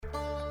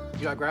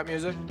You like rap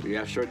music?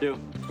 Yeah, sure do.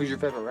 Who's your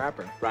favorite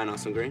rapper? Brian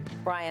Austin Green.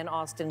 Brian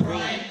Austin Green.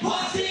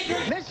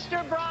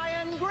 Mr.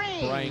 Brian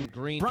Green. Brian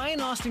Green.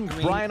 Brian Austin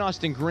Green. Brian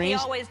Austin Green.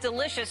 The always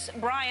delicious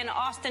Brian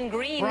Austin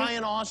Green.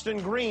 Brian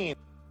Austin Green.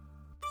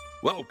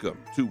 Welcome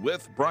to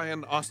With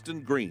Brian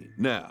Austin Green.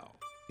 Now,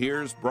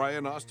 here's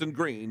Brian Austin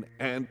Green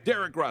and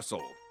Derek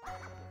Russell.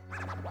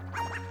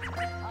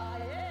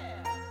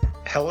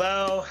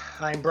 Hello,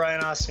 I'm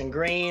Brian Austin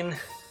Green,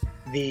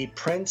 the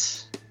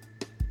Prince,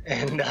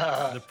 and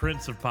The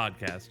Prince of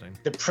Podcasting.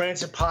 the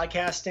Prince of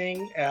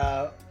Podcasting,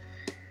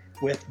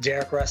 with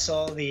Derek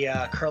Russell, the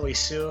Curly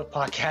Sue of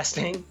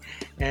podcasting.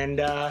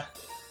 And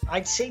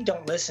I'd say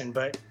don't listen,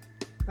 but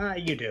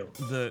you do.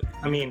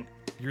 I mean,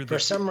 for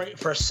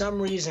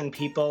some reason,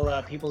 people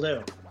do. People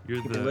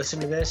listen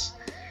to this.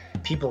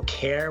 People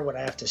care what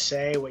I have to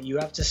say, what you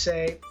have to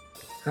say.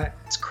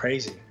 It's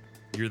crazy.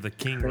 You're the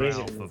King Crazy.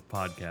 Ralph of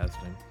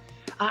podcasting.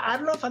 I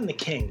don't know if I'm the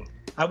king.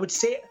 I would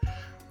say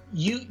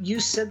you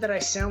said that I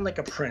sound like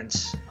a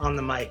prince on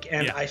the mic,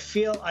 and Yeah. I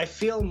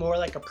feel more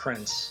like a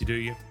prince. Do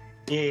you?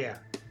 Yeah.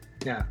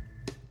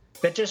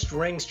 That just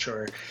rings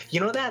true. You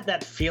know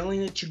that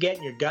feeling that you get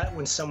in your gut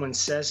when someone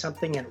says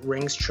something and it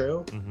rings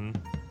true? Mm-hmm.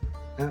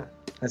 Yeah,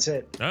 that's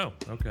it. Oh,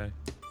 okay.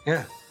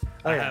 Yeah.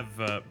 Oh, I yeah.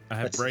 have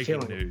That's the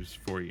breaking feeling. news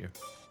for you.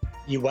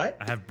 You what?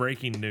 I have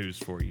breaking news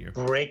for you.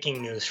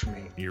 Breaking news for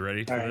me. You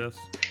ready for All right. this?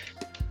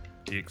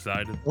 You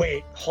excited?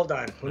 Wait, hold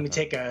on. Let me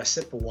take a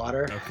sip of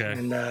water. Okay.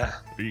 And Are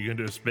you gonna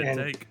do a spit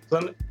take?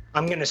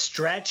 I'm gonna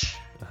stretch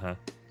Uh-huh.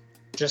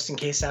 just in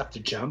case I have to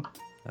jump.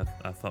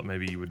 I thought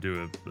maybe you would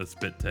do a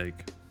spit take.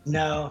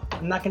 No,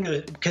 I'm not gonna do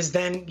it because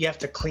then you have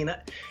to clean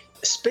up.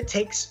 Spit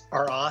takes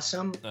are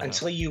awesome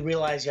until you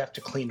realize you have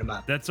to clean them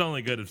up. That's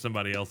only good if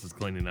somebody else is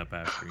cleaning up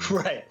after you.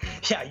 Right.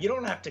 Yeah, you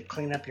don't have to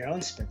clean up your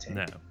own spit take.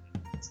 No,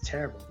 It's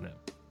terrible. no.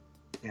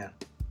 Yeah.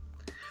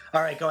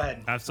 All right, go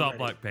ahead. I saw I'm ready.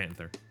 Black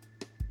Panther.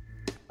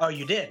 Oh,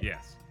 you did?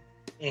 Yes.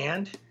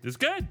 And? It's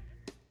good.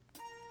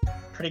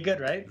 Pretty good,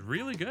 right? It's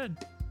really good.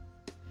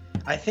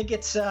 I think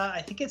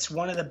it's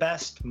one of the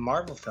best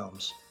Marvel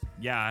films.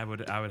 Yeah, I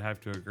would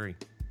have to agree.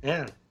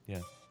 Yeah.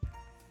 Yeah.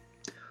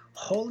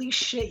 Holy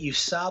shit, you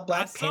saw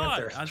Black saw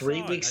it. Panther I 3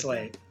 saw it. weeks I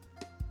late.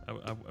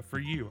 For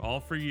you, all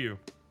for you.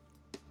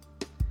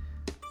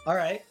 All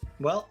right.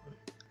 Well,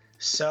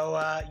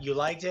 so you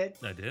liked it.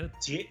 I did.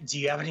 Do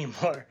you have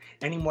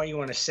any more you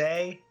want to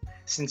say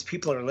since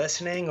people are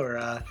listening,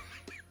 or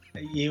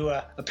you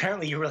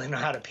apparently you really know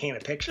how to paint a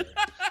picture.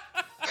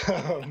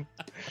 I'm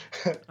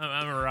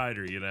a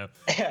writer, you know.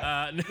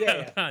 Yeah. No,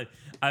 Yeah.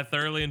 I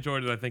thoroughly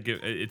enjoyed it. I think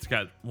it's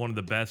got one of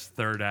the best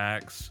third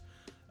acts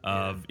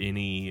of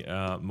any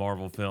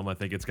Marvel film. I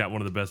think it's got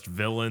one of the best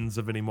villains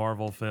of any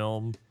Marvel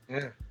film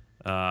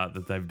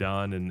that they've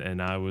done,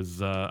 and I was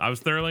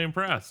thoroughly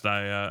impressed.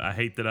 I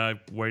hate that I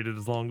waited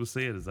as long to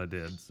see it as I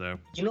did. So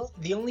You know,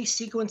 the only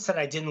sequence that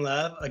I didn't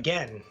love,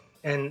 again,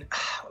 and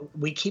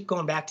we keep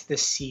going back to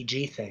this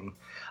CG thing.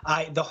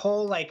 The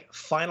whole like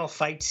final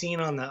fight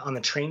scene on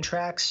the train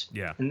tracks.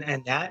 Yeah.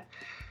 And that,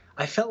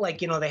 I felt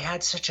like, you know, they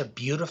had such a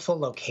beautiful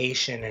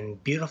location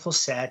and beautiful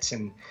sets,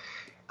 and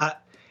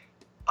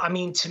I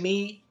mean, to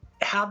me,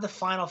 have the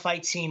final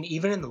fight scene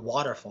even in the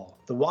waterfall.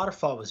 The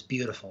waterfall was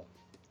beautiful,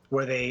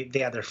 where they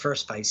had their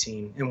first fight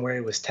scene and where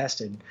it was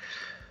tested.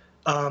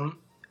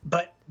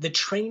 But the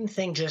train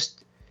thing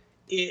just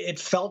it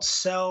felt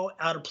so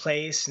out of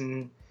place,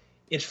 and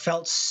it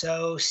felt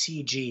so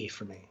CG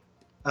for me.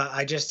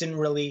 I just didn't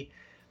really.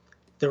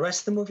 The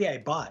rest of the movie, I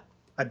bought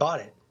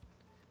it,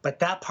 but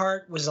that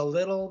part was a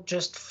little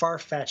just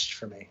far-fetched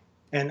for me.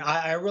 And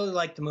I really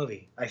liked the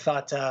movie. I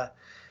thought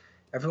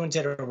everyone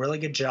did a really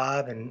good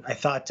job, and I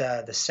thought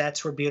the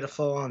sets were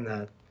beautiful,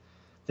 and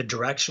the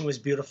direction was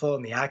beautiful,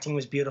 and the acting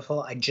was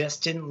beautiful. I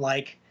just didn't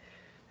like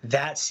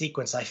that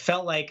sequence. I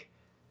felt like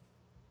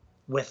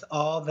with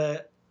all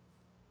the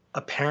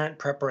apparent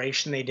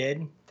preparation they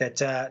did,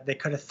 that they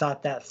could have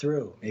thought that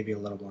through maybe a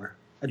little more.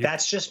 Yep.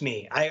 That's just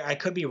me. I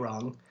could be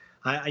wrong.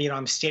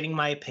 I'm stating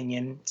my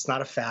opinion. It's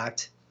not a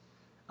fact.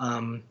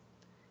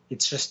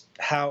 It's just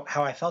how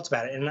I felt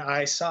about it. And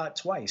I saw it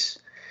twice.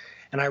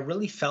 And I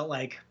really felt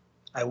like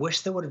I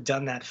wish they would have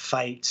done that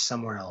fight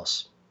somewhere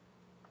else.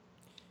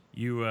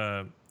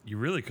 you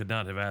really could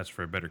not have asked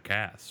for a better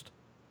cast.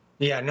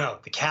 Yeah, no,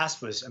 the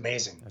cast was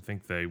amazing. I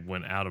think they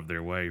went out of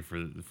their way for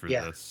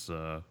Yeah. this.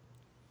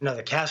 No,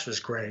 the cast was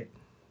great.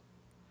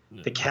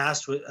 The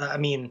cast was, I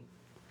mean,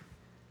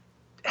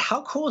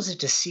 how cool is it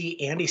to see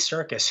Andy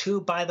Serkis,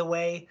 who, by the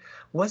way,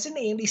 wasn't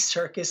Andy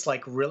Serkis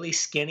like really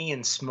skinny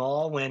and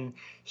small when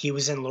he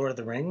was in Lord of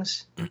the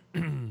Rings?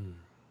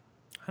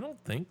 I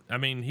don't think. I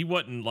mean, he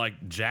wasn't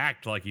like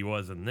jacked like he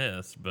was in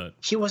this, but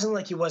He wasn't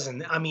like he was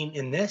in, I mean,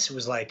 in this, it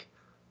was like,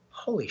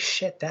 holy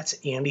shit, that's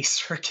Andy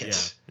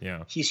Serkis.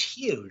 yeah. He's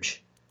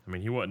huge. I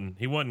mean, he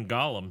wasn't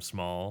Gollum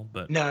small,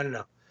 but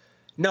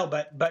No,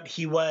 but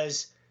he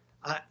was,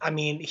 I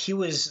mean, he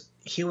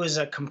was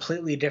a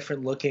completely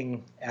different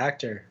looking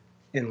actor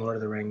in Lord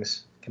of the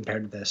Rings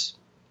compared to this.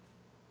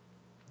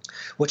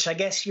 which I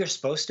guess you're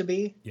supposed to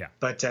be. Yeah.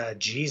 But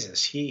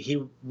Jesus,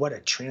 he what a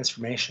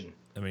transformation.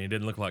 I mean, he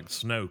didn't look like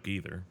Snoke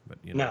either,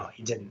 but No,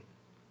 he didn't.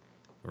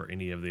 or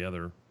any of the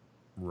other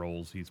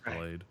roles he's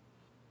played.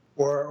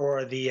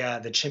 Or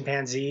the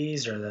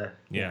chimpanzees or the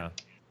Yeah.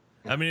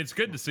 I mean, it's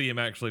good to see him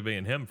actually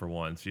being him for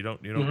once. You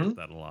don't Mm-hmm. get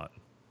that a lot.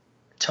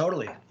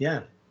 Totally,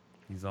 yeah.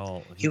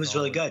 He was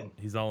really good.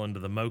 He's all into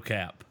the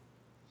mocap.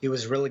 He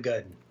was really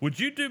good. Would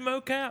you do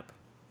mocap?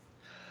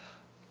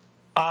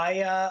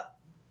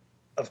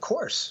 Of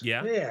course.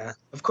 Yeah?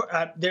 Of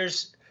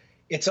course.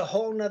 It's a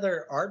whole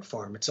nother art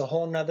form. It's a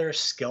whole nother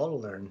skill to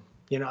learn.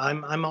 You know,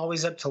 I'm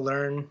always up to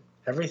learn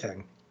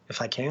everything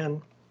if I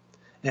can.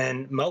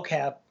 And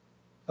mocap,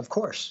 of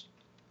course.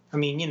 I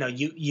mean, you know,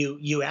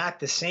 you act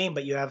the same,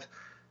 but you have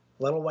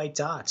little white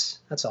dots.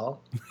 That's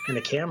all. And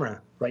a camera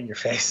right in your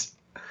face.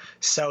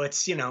 So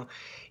it's, you know,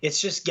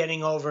 it's just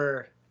getting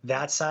over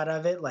that side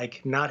of it,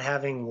 like not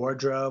having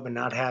wardrobe and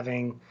not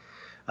having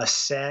a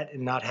set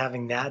and not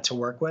having that to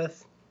work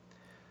with.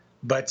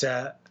 But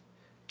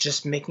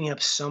just making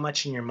up so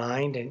much in your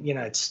mind, and you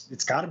know,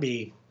 it's got to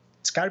be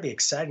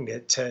exciting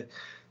to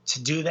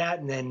do that.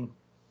 And then,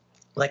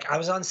 like, I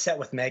was on set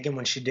with Megan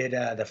when she did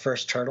the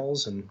first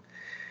Turtles, and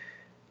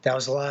that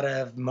was a lot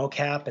of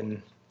mocap,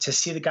 and to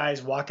see the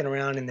guys walking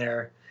around in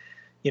their,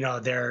 you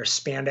know, their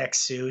spandex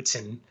suits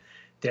and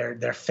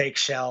their fake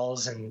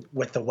shells and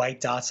with the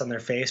white dots on their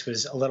face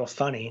was a little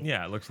funny.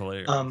 Yeah, it looks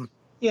hilarious.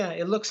 Yeah,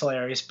 it looks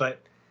hilarious,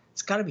 but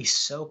it's got to be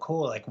so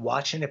cool, like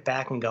watching it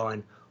back and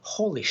going,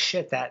 holy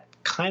shit, that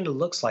kind of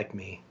looks like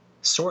me,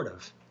 sort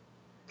of.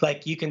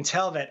 Like you can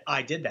tell that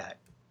I did that.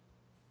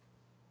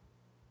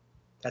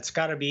 That's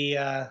got to be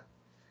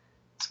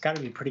it's got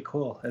to be pretty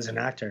cool as an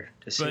actor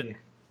to see. But,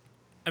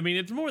 I mean,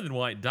 it's more than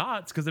white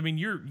dots, because I mean,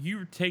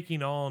 you're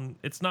taking on.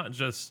 It's not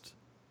just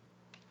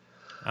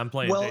I'm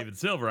playing David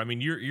Silver. I mean,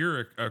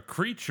 you're a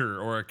creature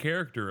or a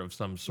character of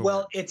some sort.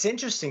 Well, it's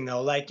interesting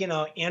though. Like, you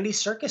know, Andy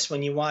Serkis,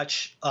 when you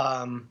watch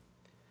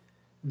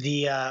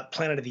the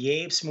Planet of the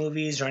Apes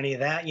movies or any of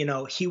that, you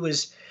know,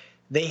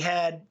 they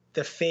had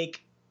the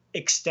fake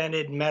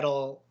extended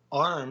metal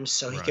arms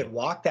so he could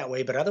walk that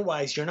way, but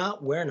otherwise you're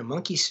not wearing a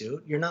monkey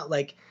suit. You're not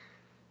like,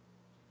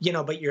 you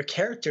know, but your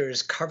character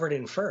is covered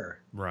in fur.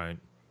 Right.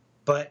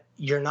 But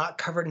you're not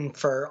covered in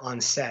fur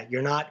on set.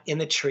 You're not in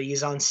the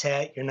trees on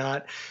set. You're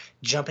not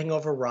jumping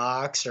over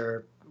rocks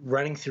or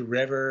running through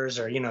rivers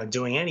or, you know,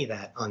 doing any of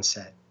that on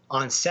set.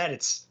 On set,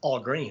 it's all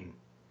green.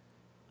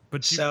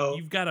 But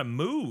you've got to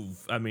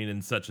move, I mean,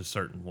 in such a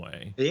certain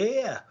way.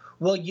 Yeah.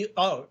 Well,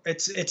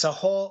 it's a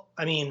whole,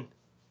 I mean,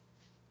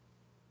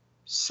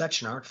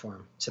 such an art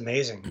form. It's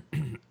amazing.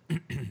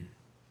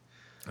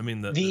 I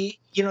mean, the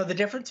you know, the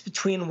difference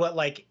between what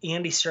like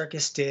Andy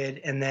Serkis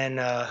did and then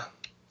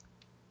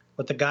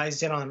what the guys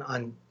did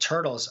on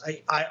Turtles.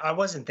 I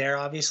wasn't there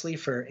obviously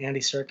for Andy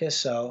Serkis,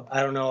 so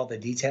I don't know all the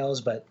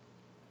details, but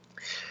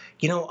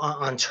you know,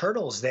 on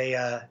Turtles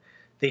they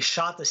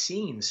shot the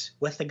scenes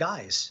with the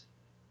guys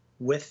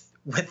with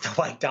the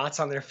white dots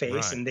on their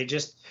face, and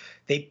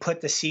they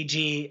put the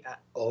CG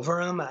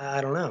over them.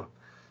 I don't know.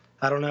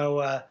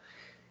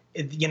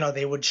 You know,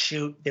 they would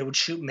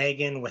shoot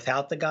Megan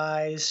without the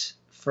guys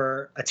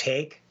for a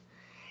take,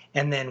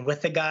 and then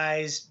with the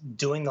guys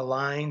doing the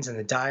lines and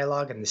the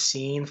dialogue and the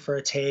scene for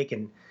a take,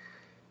 and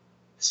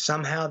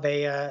somehow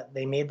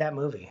they made that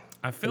movie.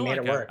 I feel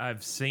like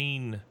I've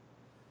seen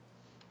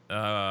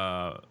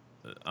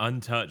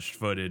untouched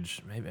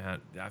footage, maybe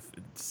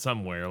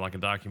somewhere, like a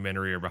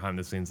documentary or behind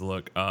the scenes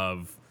look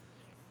of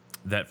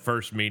that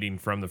first meeting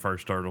from the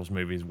first Turtles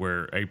movies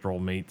where April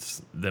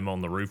meets them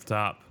on the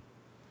rooftop.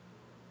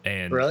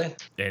 And really,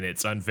 and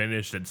it's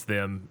unfinished. It's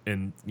them,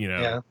 and you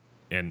know,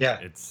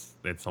 it's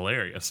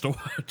hilarious to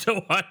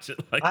watch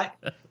it like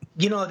that.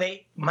 You know,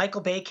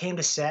 Michael Bay came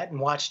to set and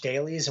watched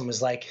dailies and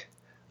was like,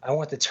 I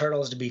want the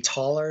turtles to be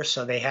taller,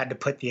 so they had to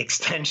put the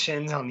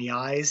extensions on the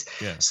eyes.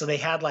 Yeah. So they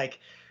had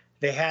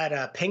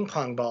ping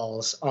pong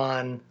balls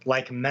on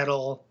like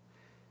metal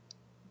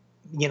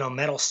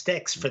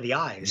sticks for the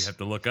eyes. You have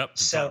to look up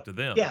to talk to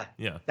them.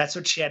 Yeah. That's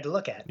what she had to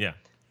look at. Yeah.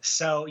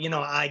 So, you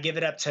know, I give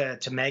it up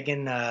to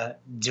Megan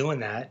doing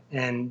that,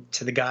 and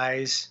to the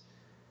guys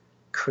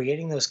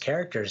creating those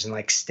characters and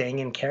like staying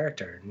in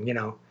character. And, you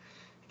know,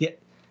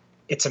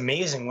 it's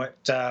amazing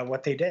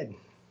what they did.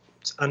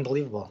 It's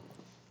unbelievable.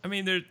 I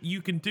mean,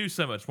 you can do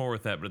so much more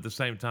with that, but at the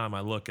same time,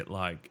 I look at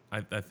I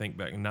think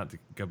back, and not to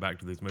go back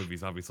to these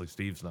movies. Obviously,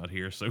 Steve's not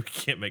here, so we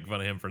can't make fun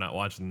of him for not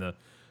watching the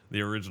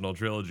original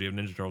trilogy of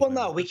Ninja Turtles. Well,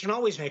 no, we can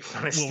always make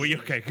fun of Steve. Well,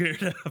 okay,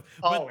 good enough.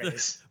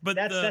 Always. But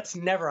that's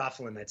never off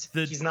limits.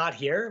 He's not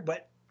here,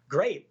 but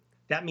great.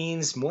 That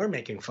means more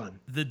making fun.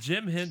 The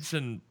Jim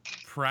Henson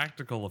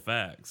practical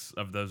effects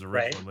of those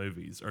original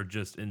movies are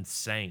just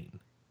insane.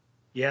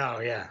 Yeah,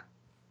 yeah.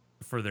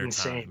 For their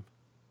time.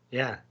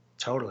 Yeah,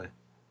 totally.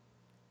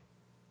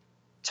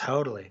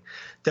 Totally.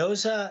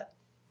 Those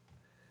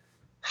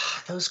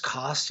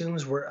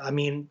costumes were, I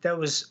mean, that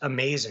was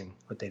amazing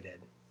what they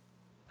did.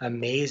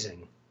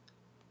 Amazing.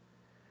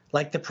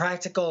 Like the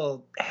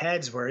practical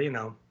heads were, you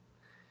know,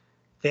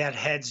 they had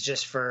heads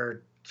just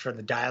for for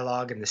the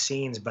dialogue and the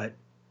scenes, but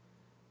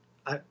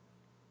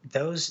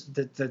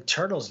the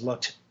turtles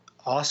looked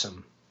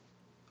awesome.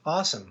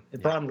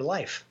 It brought them to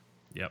life.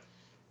 Yep.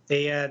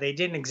 They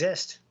didn't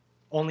exist,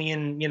 only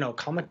in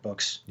comic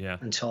books. Yeah.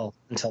 Until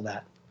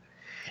that,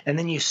 and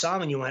then you saw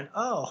them and you went,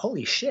 oh,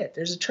 holy shit,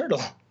 there's a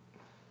turtle.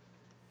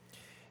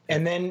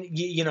 And then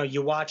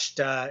you watched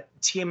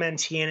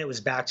TMNT and it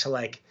was back to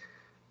like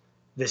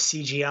the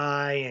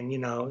CGI and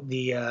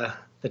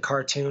the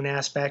cartoon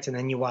aspect, and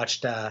then you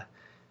watched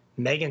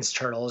Megan's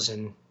Turtles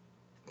and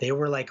they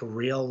were like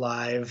real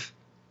live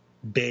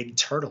big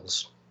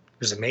turtles. It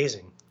was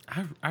amazing.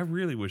 I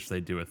really wish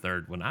they'd do a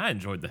third one. I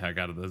enjoyed the heck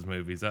out of those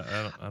movies.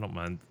 I don't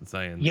mind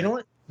saying. You know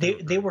what?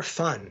 They were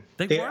fun.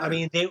 They were. I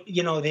mean,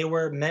 they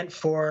were meant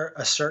for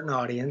a certain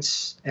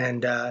audience,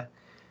 and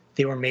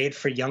they were made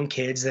for young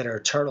kids that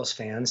are Turtles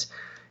fans.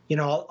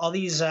 All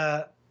these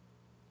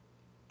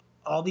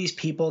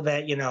people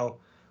that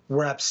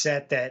were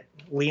upset that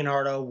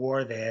Leonardo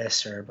wore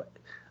this,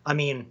 I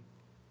mean,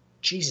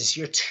 Jesus,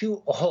 you're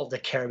too old to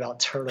care about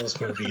Turtles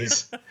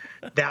movies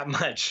that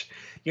much.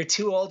 You're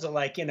too old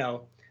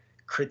to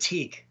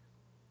critique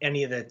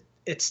any of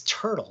it's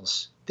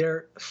Turtles.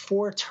 They're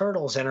 4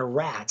 turtles and a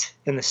rat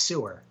in the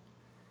sewer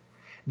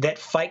that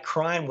fight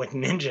crime with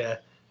ninja,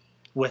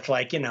 with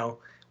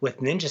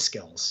ninja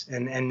skills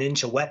and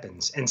ninja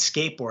weapons and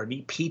skateboard and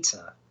eat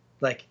pizza.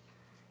 Like,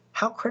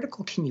 how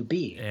critical can you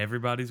be?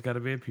 Everybody's got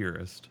to be a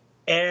purist.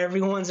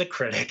 Everyone's a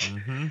critic.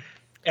 Mm-hmm.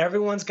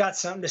 Everyone's got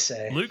something to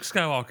say. Luke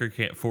Skywalker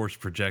can't force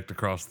project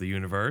across the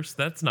universe.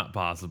 That's not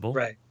possible.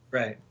 Right.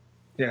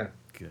 Yeah.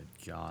 Good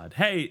God.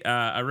 Hey,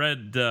 I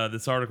read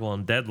this article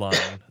on Deadline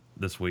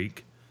this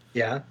week.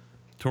 Yeah.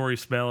 Tori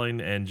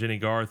Spelling and Jenny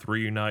Garth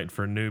reunite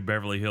for new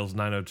Beverly Hills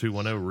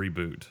 90210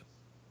 reboot.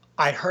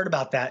 I heard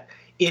about that.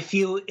 If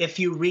you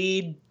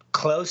read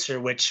closer,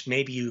 which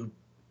maybe you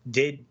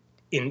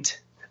didn't.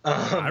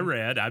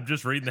 I'm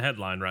just reading the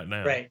headline right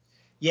now. Right.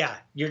 Yeah,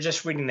 you're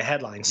just reading the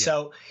headline. Yeah.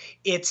 So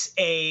it's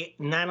a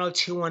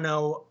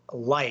 90210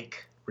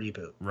 like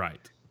reboot.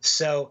 Right.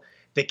 So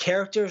the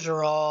characters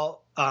are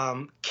all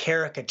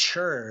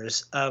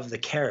caricatures of the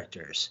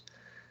characters.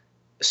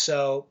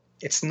 So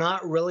it's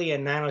not really a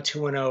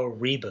 90210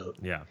 reboot.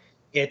 Yeah.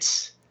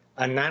 It's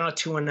a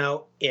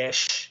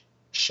 90210-ish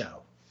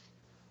show.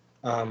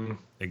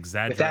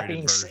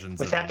 Exaggerated versions.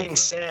 With that being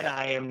said,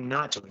 I am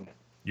not doing it.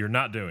 You're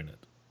not doing it?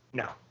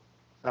 No,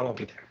 I won't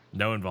be there.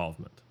 No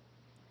involvement?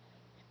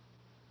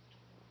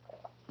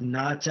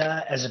 Not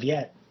as of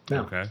yet.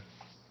 No. Okay.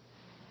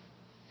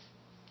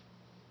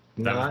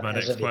 That was my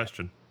next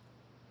question.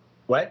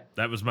 What?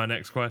 That was my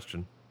next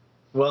question.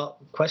 Well,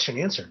 question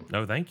answered.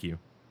 Oh, thank you.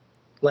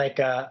 Like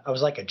I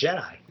was like a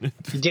Jedi. You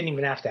didn't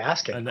even have to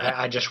ask it.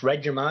 I just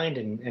read your mind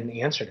and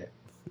answered it.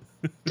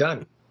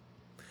 Done.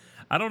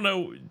 I don't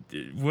know.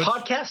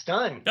 Podcast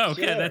done. Oh,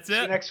 okay, that's it.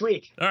 See you next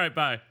week. All right,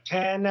 bye.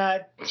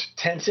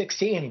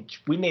 10:16.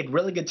 We made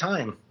really good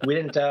time. We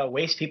didn't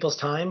waste people's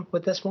time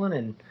with this one,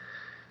 and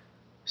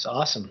it's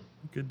awesome.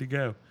 Good to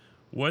go.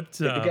 Good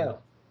to go.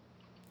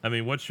 I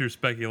mean, what's your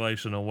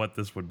speculation on what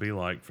this would be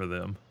like for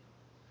them?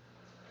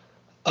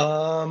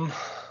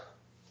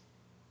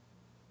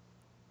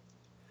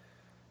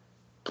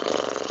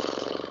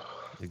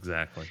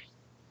 Exactly.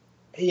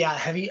 Yeah.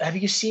 Have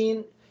you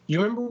seen?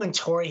 You remember when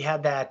Tori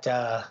had that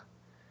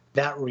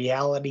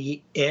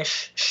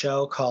reality-ish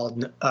show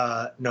called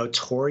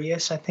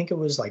Notorious? I think it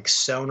was like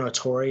So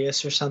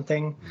Notorious or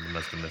something. You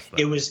must have missed that.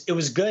 It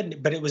was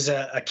good, but it was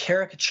a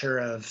caricature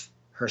of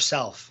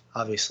herself,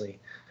 obviously.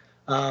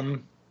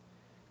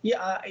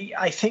 Yeah,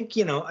 I think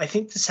I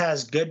think this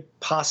has good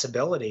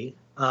possibility.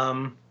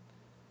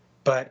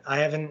 But I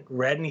haven't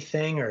read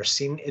anything or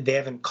seen. They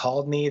haven't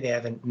called me. They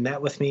haven't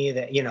met with me.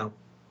 That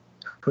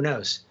who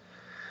knows?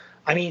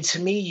 I mean, to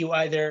me,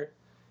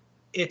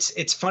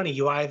 it's funny.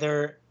 You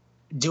either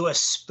do a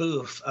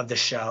spoof of the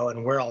show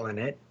and we're all in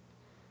it,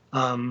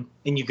 and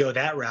you go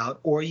that route,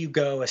 or you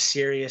go a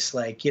serious,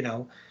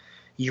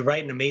 you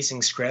write an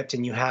amazing script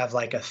and you have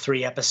like a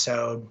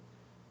 3-episode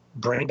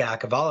bring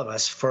back of all of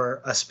us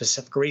for a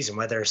specific reason,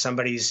 whether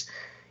somebody's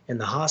in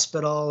the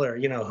hospital or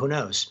who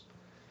knows.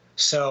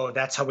 So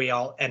that's how we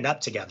all end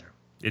up together.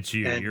 It's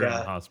you. You're in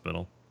the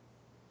hospital.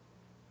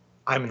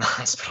 I'm in the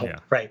hospital, yeah.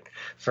 Right,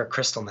 for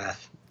crystal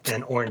meth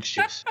and orange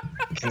juice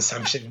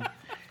consumption,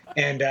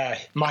 and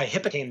my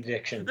Hippocaine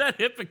addiction. That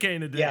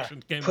Hippocaine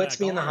addiction came puts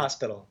back me in the hard.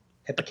 hospital.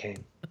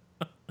 Hippocaine.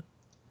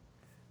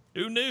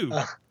 Who knew?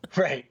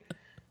 Right.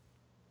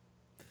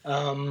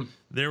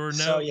 There were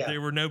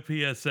no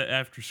PSA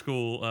after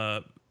school.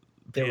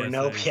 There were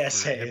no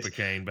PSAs.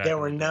 Hippocaine back there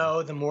were in the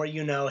no the more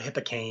you know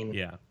Hippocaine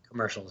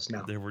commercials.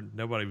 No.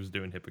 Nobody was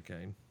doing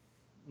Hippocaine.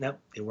 Nope,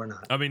 they were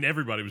not. I mean,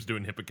 everybody was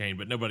doing Hippocaine,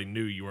 but nobody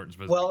knew you weren't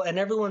supposed to. And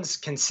everyone's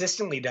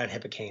consistently done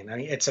Hippocaine. I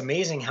mean, it's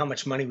amazing how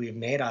much money we've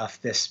made off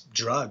this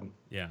drug.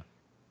 Yeah.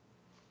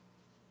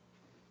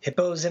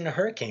 Hippo's in a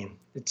hurricane.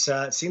 It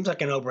seems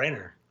like a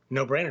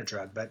no-brainer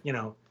drug, but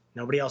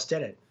nobody else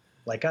did it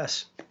like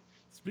us.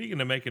 Speaking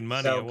of making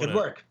money, so good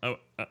work.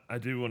 I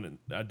do want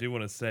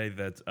to say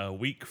that a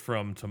week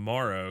from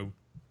tomorrow,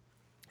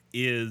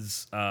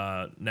 is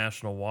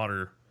National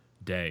Water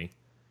Day,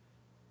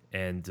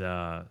 and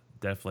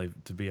definitely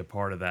to be a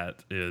part of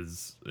that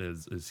is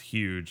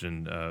huge.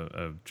 And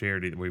a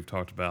charity that we've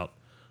talked about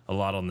a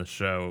lot on the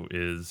show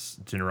is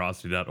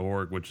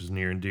generosity.org, which is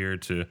near and dear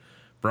to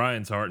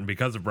Brian's heart, and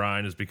because of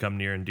Brian, has become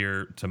near and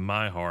dear to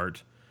my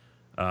heart.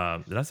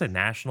 Did I say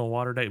National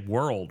Water Day?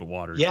 World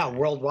Water Day. Yeah,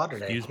 World Water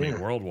Day. Excuse me,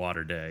 World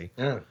Water Day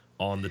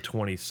on the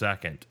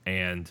 22nd.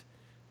 And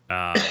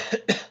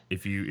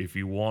if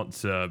you want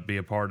to be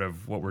a part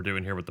of what we're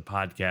doing here with the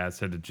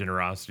podcast, head to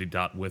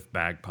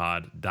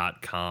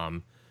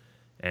generosity.withbagpod.com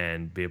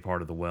and be a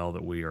part of the well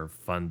that we are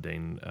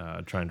funding,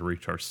 trying to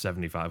reach our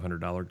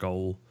 $7,500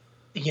 goal.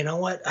 You know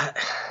what?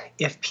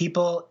 If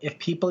people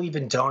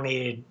even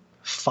donated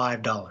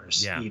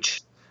 $5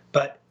 each,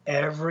 but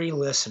every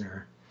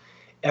listener,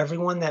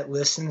 everyone that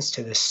listens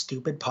to this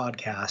stupid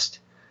podcast,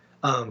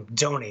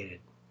 donated,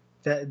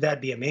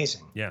 that'd be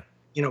amazing. Yeah.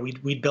 You know,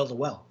 we'd build a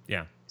well.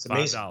 Yeah. It's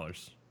amazing.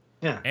 $5.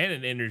 Yeah. And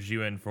it enters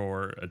you in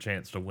for a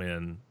chance to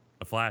win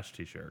a Flash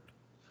t-shirt.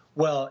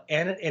 Well,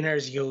 and it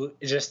enters you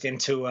just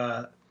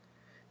into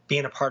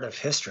being a part of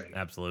history.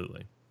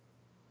 Absolutely.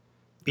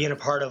 Being a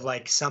part of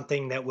like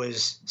something that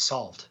was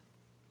solved,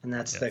 and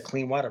that's the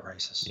clean water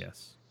crisis.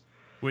 Yes.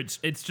 Which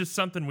it's just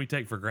something we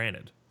take for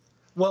granted.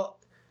 Well,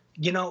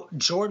 you know,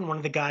 Jordan, one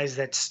of the guys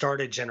that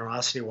started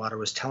Generosity Water,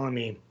 was telling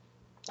me,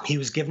 he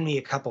was giving me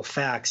a couple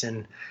facts,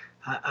 and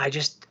I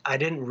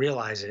didn't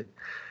realize it.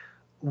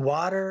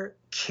 Water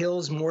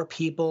kills more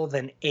people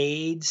than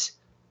AIDS,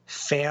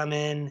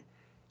 famine,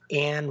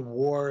 and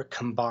war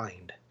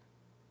combined.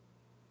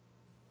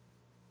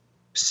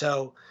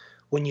 So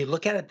when you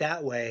look at it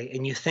that way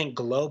and you think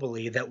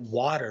globally that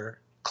water,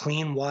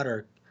 clean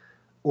water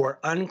or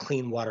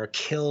unclean water,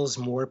 kills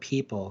more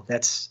people,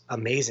 that's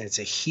amazing. It's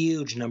a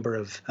huge number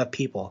of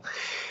people.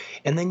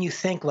 And then you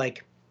think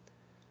like,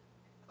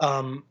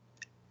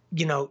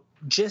 you know,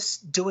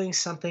 just doing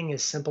something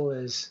as simple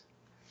as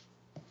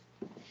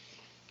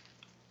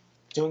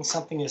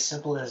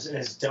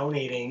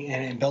donating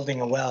and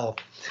building a well.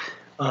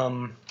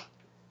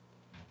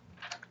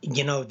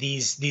 You know,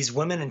 these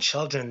women and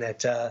children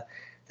that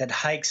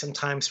hike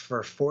sometimes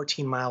for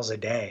 14 miles a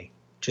day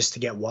just to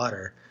get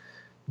water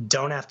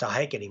don't have to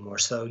hike anymore.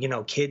 So, you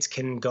know, kids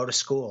can go to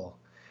school,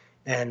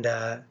 and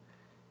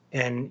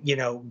you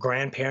know,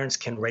 grandparents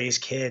can raise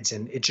kids,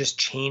 and it just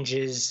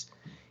changes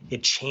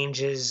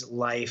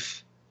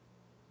life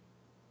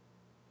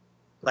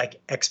like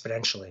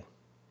exponentially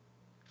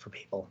for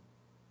people.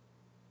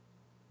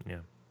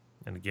 Yeah.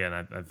 And again,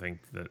 I think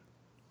that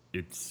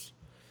it's,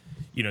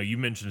 you know, you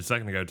mentioned a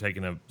second ago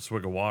taking a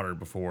swig of water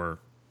before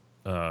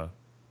I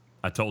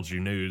told you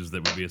news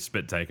that would be a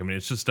spit take. I mean,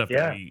 it's just stuff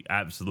that we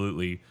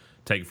absolutely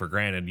take for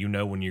granted. You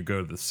know, when you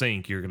go to the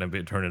sink, you're going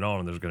to turn it on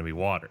and there's going to be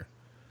water.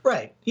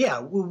 Right.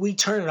 Yeah. We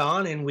turn it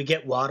on and we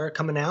get water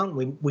coming out,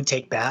 and we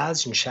take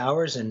baths and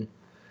showers, and,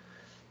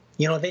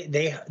 you know,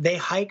 they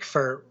hike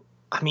for,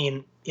 I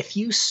mean, if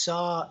you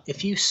saw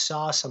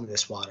some of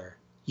this water,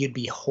 you'd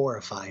be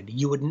horrified.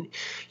 You wouldn't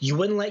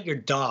let your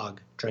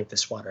dog drink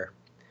this water.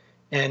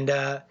 And,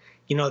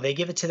 you know, they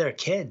give it to their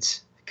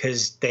kids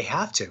because they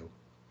have to.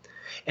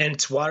 And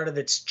it's water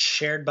that's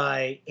shared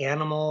by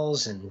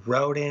animals and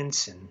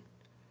rodents. And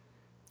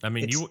I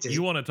mean,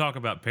 you want to talk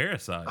about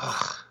parasites.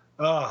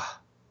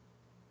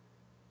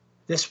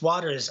 This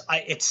water is,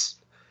 it's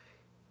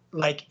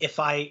like,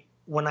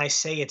 when I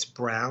say it's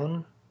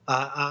brown,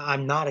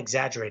 I'm not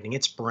exaggerating.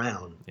 It's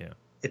brown. Yeah.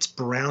 It's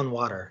brown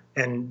water,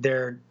 and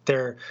they're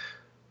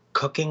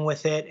cooking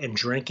with it and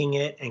drinking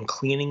it and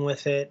cleaning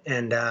with it.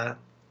 And,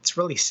 it's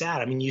really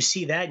sad. I mean, you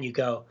see that and you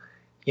go,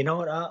 you know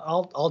what?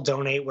 I'll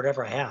donate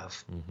whatever I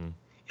have. Mm-hmm.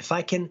 If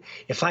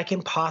I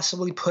can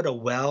possibly put a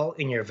well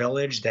in your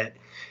village that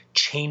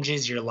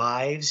changes your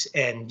lives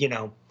and, you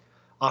know,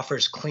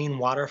 offers clean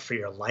water for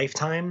your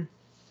lifetime,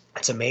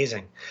 it's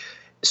amazing.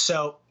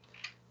 So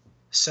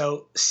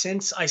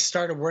since I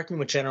started working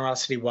with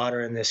Generosity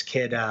Water and this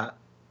kid,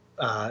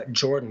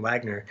 Jordan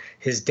Wagner,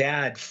 his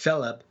dad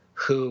Philip,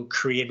 who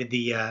created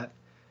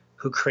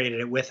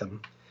it with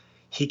him,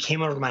 he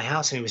came over to my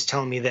house and he was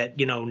telling me that,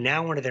 you know,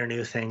 now one of their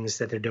new things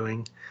that they're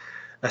doing,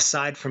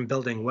 aside from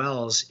building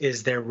wells,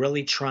 is they're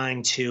really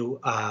trying to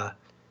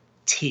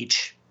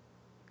teach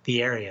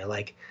the area,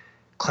 like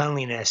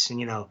cleanliness, and,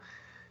 you know,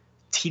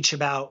 teach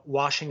about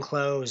washing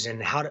clothes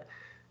and how to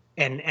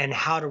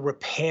how to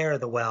repair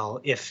the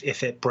well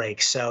if it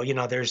breaks. So, you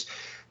know, they're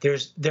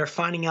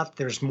finding out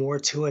there's more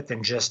to it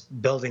than just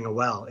building a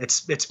well.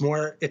 It's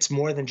more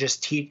than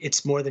just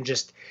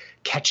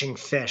catching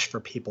fish for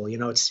people. You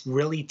know, it's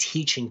really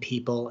teaching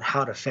people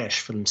how to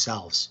fish for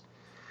themselves.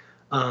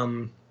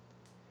 And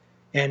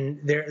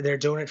they're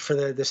doing it for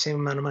the same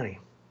amount of money.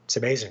 It's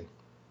amazing.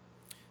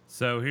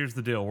 So here's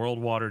the deal: World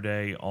Water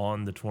Day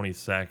on the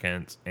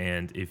 22nd,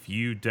 and if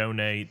you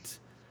donate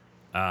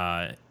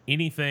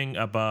anything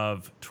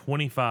above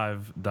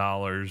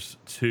 $25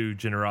 to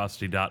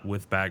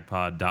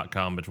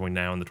generosity.withbagpod.com between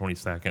now and the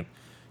 22nd,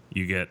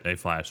 you get a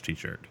Flash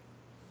t-shirt.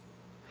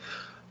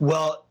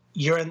 Well,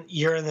 you're in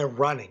the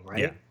running, right?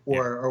 Yeah.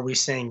 or are we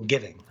saying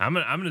giving? I'm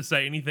gonna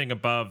say anything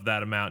above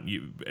that amount.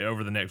 You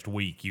over the next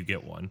week, you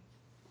get one.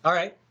 All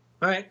right,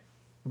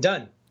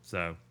 done.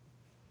 So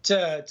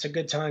It's a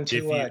good time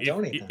to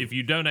donate. If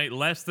you donate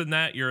less than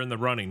that, you're in the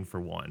running for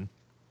one.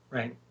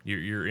 Right.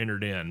 You're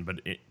entered in,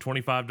 but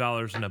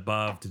 $25 and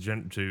above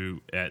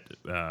at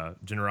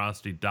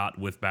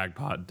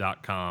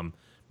generosity.withbagpod.com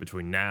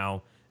between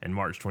now and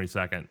March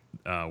 22nd,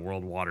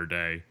 World Water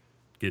Day,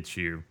 gets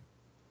you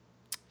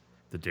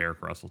the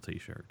Derek Russell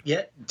T-shirt.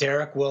 Yeah,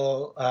 Derek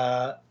will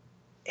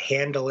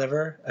hand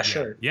deliver a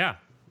shirt. Yeah,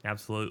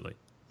 absolutely.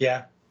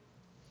 Yeah.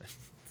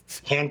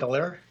 Hand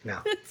deliver?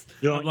 No,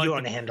 you don't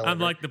want to hand deliver. I'm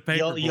like the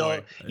paper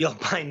boy. You'll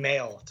buy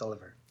mail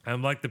deliver.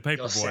 I'm like the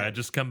paper boy. I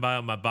just come by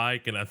on my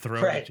bike and I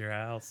throw it at your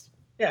house.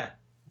 Yeah.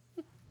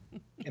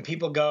 And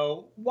people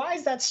go, "Why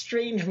is that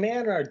strange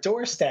man on our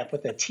doorstep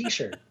with a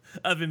T-shirt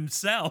of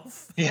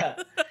himself?" Yeah.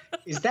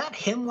 Is that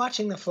him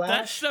watching The Flash?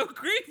 That's so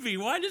creepy.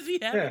 Why does he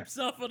have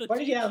himself on a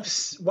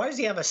T-shirt? Why does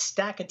he have a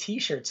stack of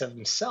T-shirts of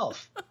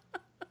himself?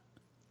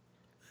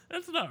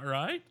 That's not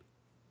right.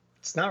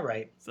 It's not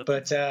right,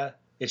 but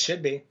it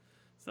should be.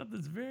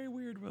 Something's very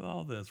weird with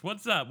all this.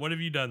 What's up? What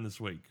have you done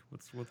this week?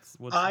 What's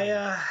what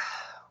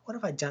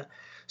have I done?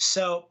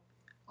 So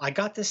I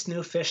got this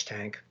new fish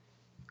tank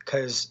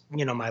because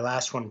my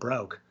last one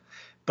broke,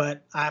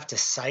 but I have to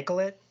cycle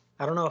it.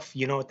 I don't know if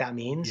you know what that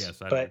means.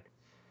 Yes, I do. do.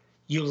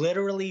 You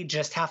literally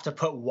just have to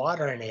put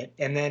water in it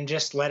and then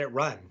just let it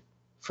run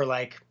for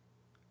like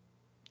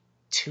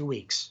 2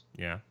 weeks.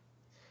 Yeah.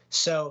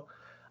 So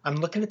I'm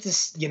looking at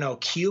this,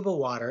 cube of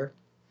water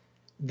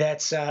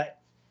that's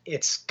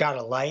it's got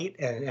a light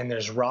and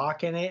there's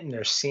rock in it and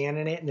there's sand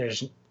in it and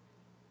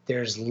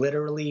there's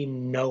literally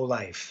no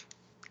life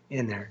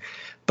in there.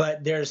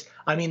 But there's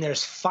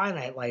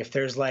finite life.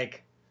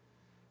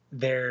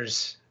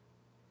 There's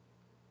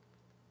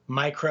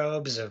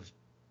microbes of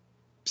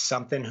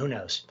something, who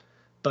knows.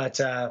 But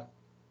I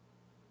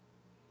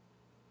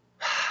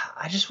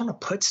just want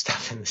to put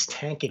stuff in this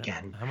tank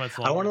again. How much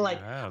longer do you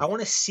have? I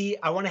want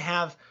to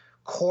have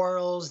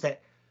corals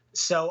that.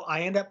 So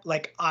I end up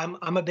I'm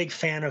a big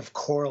fan of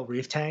coral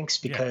reef tanks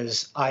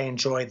because I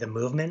enjoy the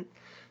movement.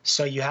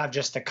 So you have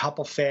just a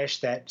couple fish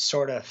that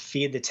sort of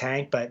feed the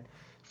tank, but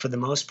for the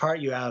most part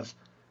you have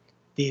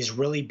these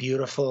really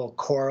beautiful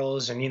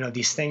corals and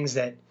these things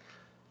that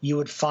you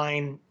would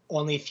find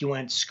only if you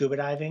went scuba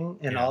diving,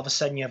 and all of a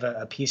sudden you have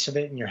a piece of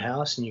it in your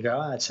house and you go,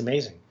 oh, it's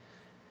amazing.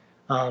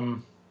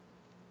 But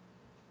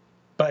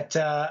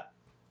I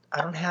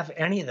don't have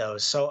any of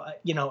those. So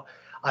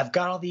I've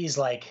got all these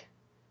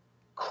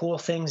cool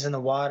things in the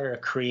water to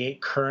create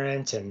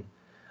current, and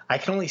I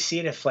can only see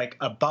it if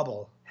a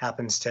bubble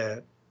happens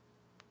in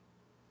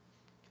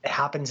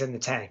the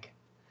tank.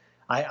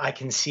 I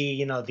can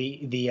see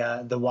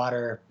the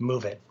water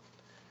move it.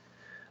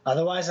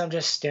 Otherwise, I'm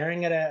just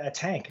staring at a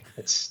tank.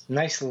 It's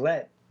nicely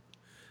lit.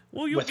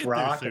 Well, you'll get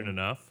there soon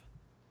enough.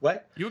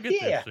 What? You'll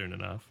get there soon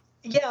enough.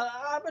 Yeah,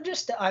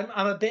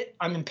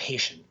 I'm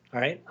impatient.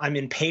 All right, I'm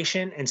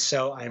impatient, and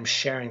so I'm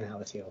sharing that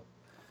with you.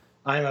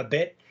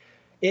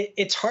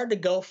 It's hard to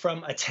go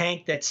from a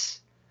tank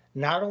that's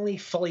not only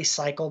fully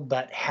cycled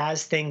but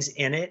has things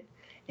in it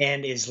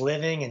and is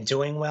living and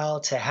doing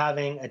well to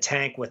having a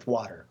tank with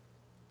water.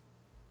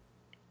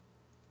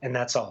 And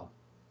that's all.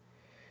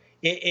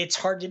 It's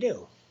hard to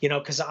do,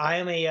 because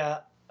I'm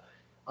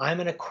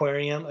an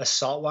aquarium, a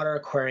saltwater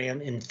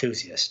aquarium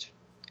enthusiast.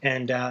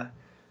 And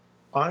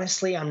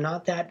honestly, I'm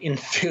not that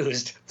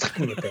enthused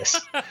looking at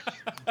this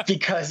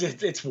because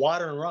it's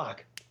water and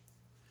rock.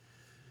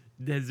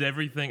 Has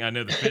everything, I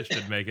know the fish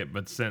did make it,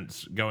 but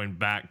since going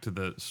back to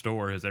the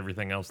store, has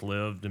everything else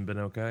lived and been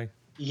okay?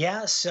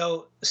 Yeah,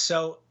 so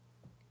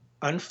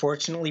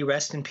unfortunately,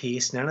 rest in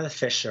peace, none of the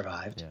fish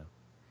survived. Yeah.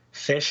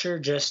 Fish are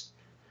just,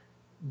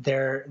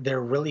 they're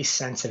really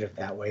sensitive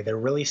that way. They're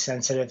really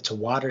sensitive to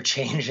water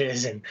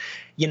changes. And,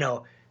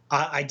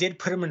 I did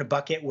put them in a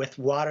bucket with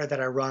water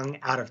that I wrung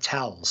out of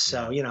towels.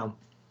 So,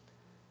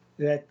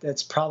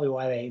 that's probably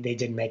why they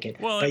didn't make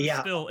it. Well,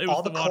 but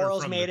all the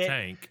corals made the it.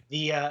 Tank.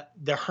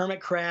 The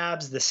hermit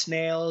crabs, the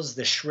snails,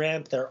 the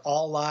shrimp, they're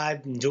all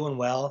alive and doing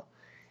well,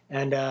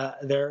 and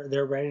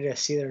they're ready to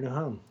see their new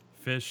home.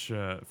 Fish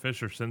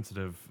are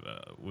sensitive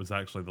was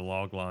actually the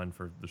log line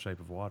for The Shape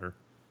of Water.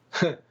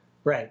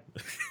 Right.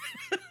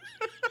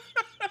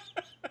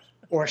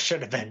 Or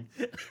should have been.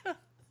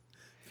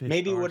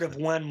 Maybe would have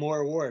won more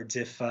awards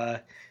if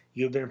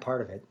you had been a part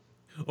of it.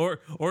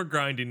 Or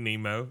Grinding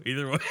Nemo,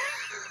 either way.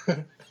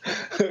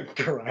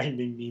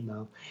 Grinding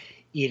Nemo,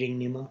 eating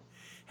Nemo.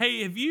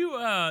 Hey, have you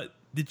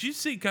did you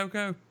see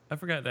Coco? I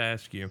forgot to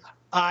ask you.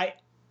 I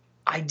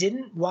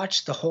didn't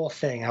watch the whole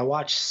thing. I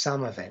watched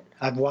some of it.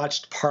 I've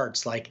watched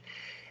parts,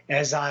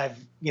 as I've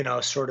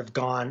sort of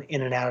gone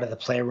in and out of the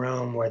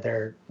playroom where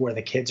the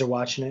kids are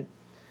watching it.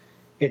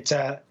 It's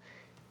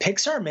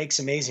Pixar makes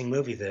amazing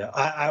movies. Though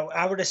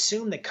I would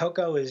assume that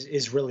Coco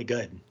is really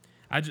good.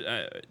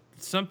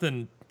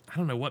 Something. I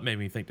don't know what made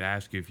me think to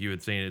ask you if you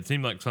had seen it. It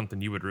seemed like something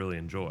you would really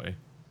enjoy.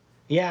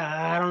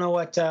 Yeah, I don't know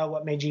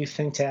what made you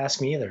think to ask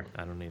me either.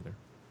 I don't either.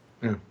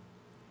 Yeah.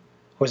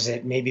 Was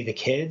it maybe The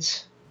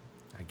Kids?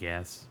 I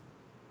guess.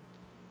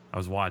 I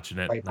was watching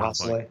it. Quite and I was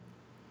possibly. like,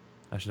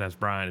 I should ask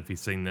Brian if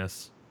he's seen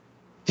this.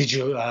 Did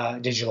you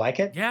like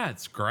it? Yeah,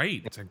 it's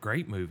great. It's a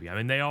great movie. I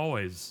mean, they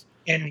always.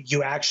 And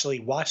you actually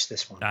watched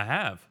this one? I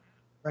have.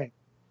 Right.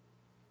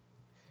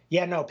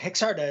 Yeah, no,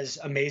 Pixar does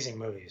amazing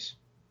movies.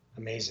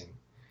 Amazing.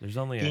 There's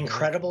only The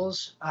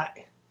Incredibles.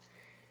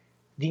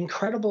 The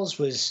Incredibles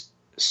was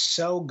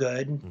so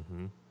good.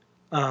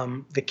 Mm-hmm.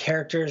 The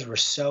characters were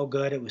so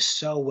good. It was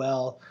so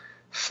well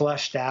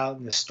fleshed out,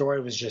 and the story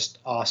was just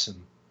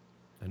awesome.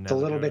 The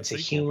little bits of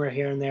humor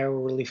here and there were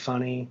really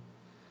funny.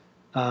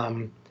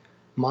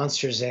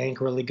 Monsters Inc.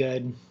 really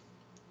good.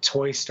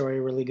 Toy Story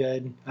really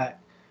good.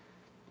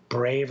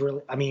 Brave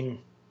really. I mean,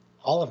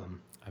 all of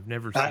them. I've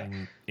never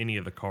seen any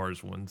of the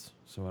Cars ones,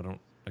 so I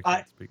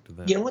can't speak to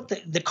them. You know what?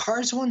 The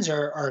Cars ones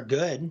are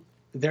good.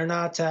 They're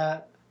not.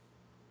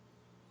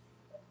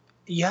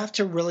 You have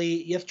to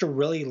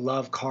really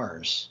love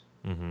cars.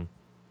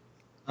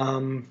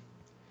 Mm-hmm.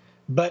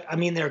 But I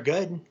mean, they're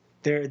good.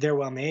 They're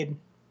well made.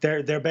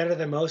 They're better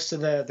than most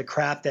of the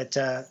crap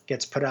that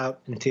gets put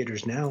out in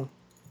theaters now.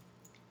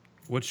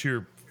 What's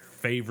your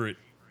favorite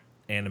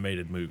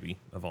animated movie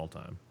of all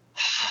time?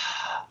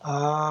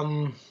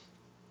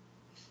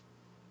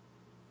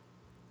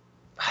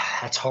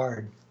 That's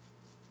hard.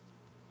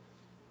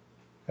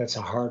 That's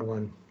a hard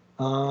one.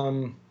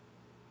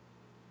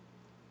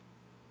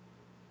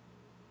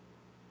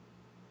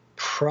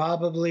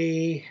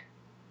 Probably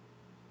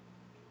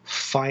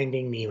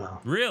Finding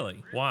Nemo.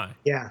 Really? Why?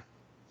 Yeah.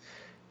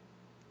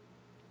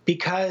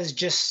 Because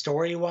just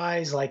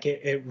story-wise, like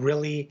it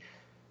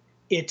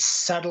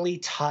subtly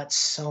taught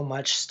so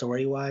much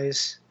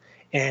story-wise,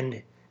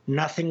 and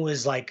nothing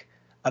was like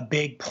a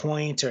big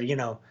point, or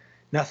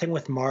nothing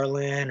with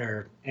Marlin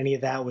or any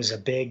of that was a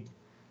big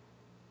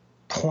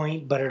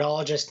point, but it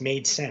all just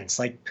made sense.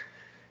 Like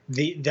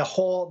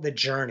the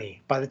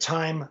journey. By the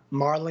time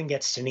Marlin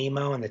gets to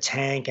Nemo and the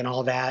tank and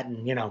all that,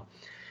 and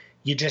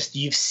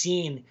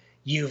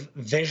you've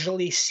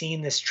visually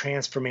seen this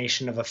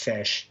transformation of a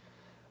fish.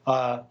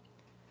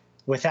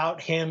 Without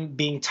him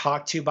being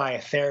talked to by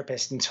a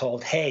therapist and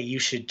told, hey, you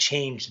should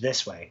change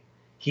this way.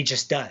 He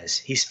just does.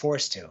 He's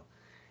forced to.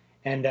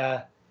 And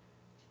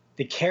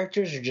the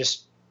characters are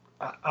just,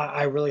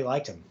 I really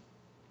liked them.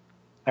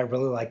 I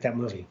really liked that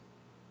movie.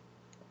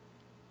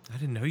 I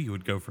didn't know you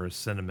would go for a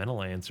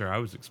sentimental answer. I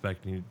was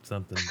expecting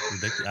something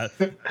ridiculous.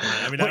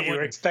 You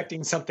were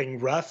expecting something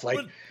rough? Like,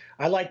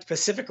 I liked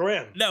Pacific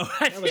Rim. No.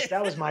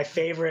 That was my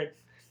favorite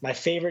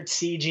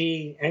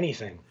CG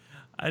anything.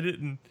 I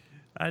didn't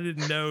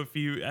know if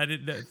you. I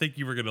didn't think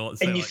you were gonna.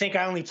 Say and you think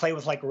I only play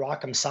with like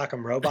Rock'em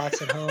Sock'em robots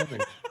at home?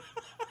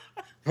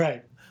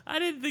 Right. I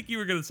didn't think you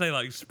were gonna say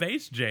like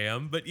Space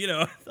Jam, but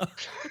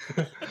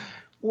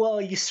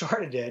Well, you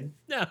sort of did.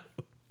 No.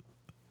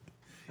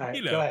 All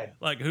right, go ahead.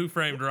 Like Who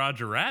Framed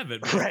Roger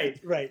Rabbit?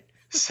 Right.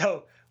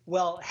 So,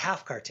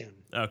 half cartoon.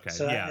 Okay.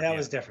 So that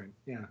was different.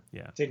 Yeah.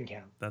 Yeah. Didn't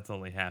count. That's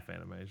only half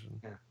animation.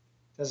 Yeah.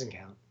 Doesn't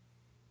count.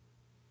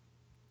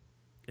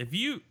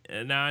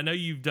 Now I know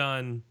you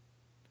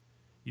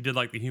did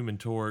like the Human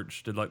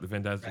Torch, did like the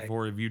Fantastic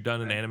Four. Have you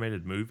done an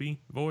animated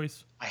movie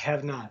voice? I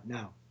have not.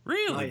 No.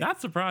 Really?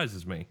 That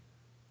surprises me.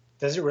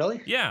 Does it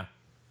really? Yeah.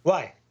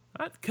 Why?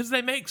 Because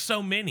they make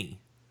so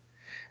many.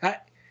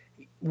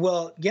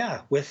 Well,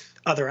 yeah, with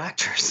other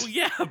actors. Well,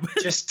 yeah, but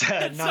just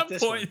at not some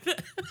this point. one.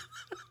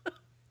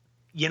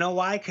 You know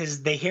why?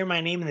 Because they hear my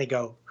name and they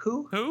go,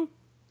 "Who? Who?"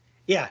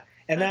 Yeah,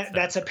 and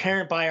that's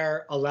apparent by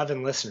our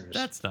 11 listeners.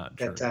 That's not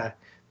true.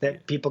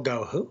 That people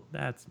go, "Who?"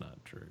 That's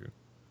not true.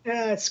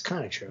 Yeah, it's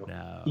kind of true.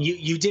 No.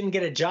 You didn't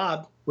get a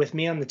job with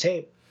me on the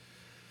tape.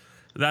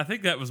 I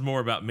think that was more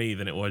about me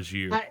than it was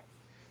you.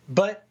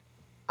 But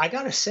I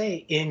gotta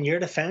say, in your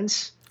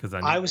defense,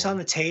 I was on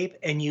the tape,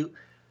 and you.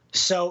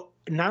 So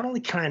not only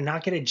can I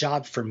not get a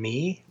job for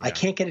me, I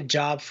can't get a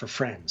job for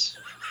friends.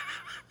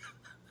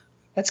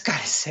 That's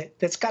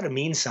gotta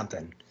mean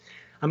something.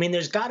 I mean,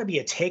 there's got to be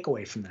a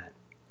takeaway from that.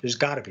 There's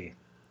got to be.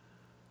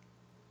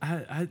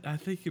 I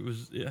think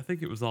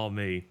it was all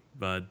me,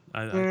 bud.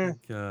 I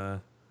think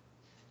that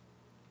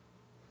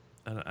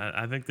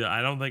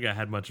I don't think I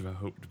had much of a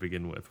hope to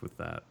begin with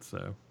that.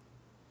 So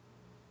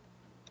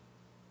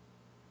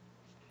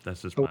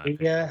that's just my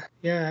opinion.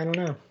 Yeah. I don't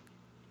know.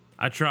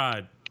 I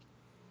tried.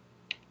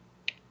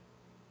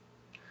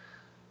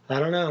 I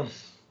don't know.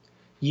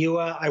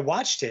 I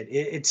watched it.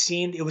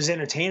 It was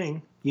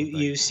entertaining.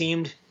 You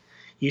seemed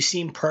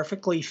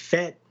perfectly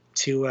fit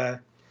to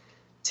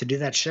do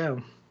that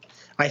show.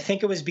 I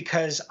think it was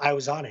because I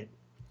was on it.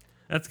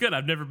 That's good.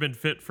 I've never been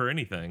fit for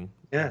anything.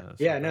 Yeah.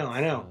 I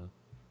know.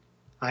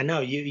 I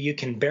know. You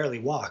can barely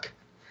walk,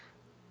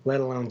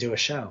 let alone do a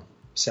show.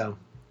 So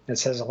that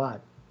says a lot.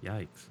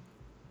 Yikes.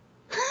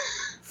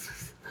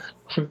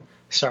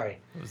 Sorry.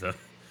 What was that?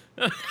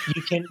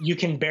 You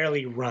can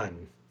barely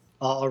run.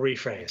 I'll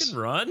rephrase. You can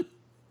run?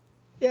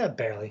 Yeah,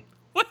 barely.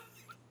 What?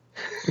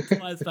 When's the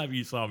last time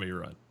you saw me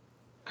run?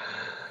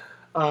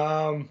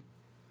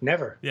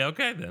 Never. Yeah,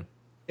 okay then.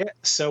 Yeah.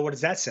 So what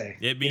does that say?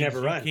 It you means never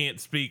you run. can't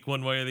speak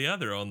one way or the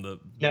other on the.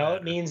 No, matter.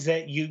 it means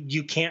that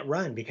you can't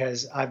run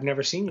because I've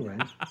never seen you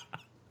run.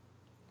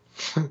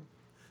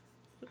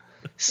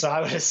 So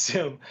I would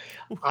assume,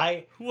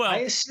 I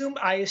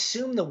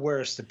assume the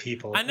worst of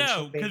people. I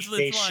know, until 'cause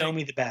they it's show like,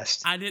 me the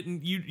best. I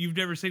didn't. You've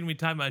never seen me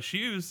tie my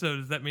shoes, so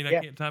does that mean I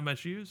Yeah. can't tie my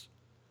shoes?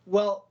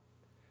 Well,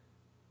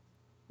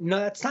 no,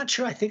 that's not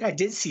true. I think I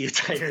did see you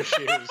tie your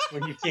shoes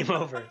when you came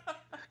over,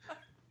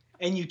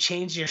 and you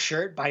changed your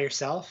shirt by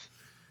yourself.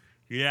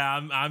 Yeah,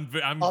 I'm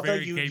Although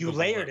very you capable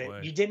layered that it.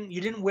 way. You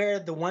didn't wear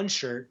the one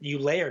shirt. You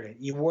layered it.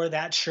 You wore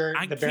that shirt,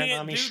 I the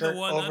can't Baranami do shirt, the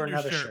one over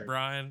another undershirt, shirt.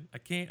 Brian. I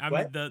can't. I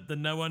What? mean the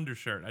no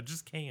undershirt. I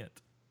just can't.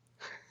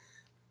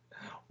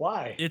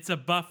 Why? It's a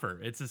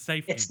buffer. It's a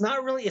safety. It's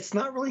not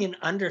really an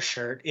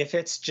undershirt if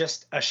it's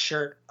just a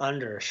shirt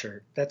under a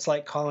shirt. That's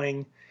like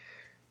calling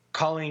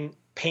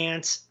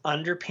pants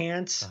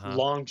underpants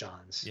long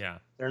johns. Yeah.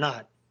 They're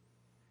not.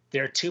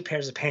 They're two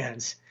pairs of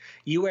pants.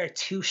 You wear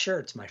two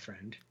shirts, my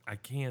friend. I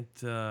can't.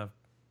 Okay,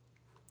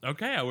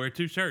 I wear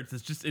two shirts.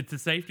 It's a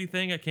safety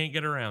thing. I can't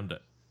get around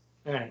it.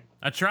 All right.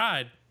 I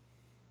tried.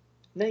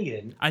 No, you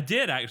didn't. I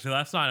did actually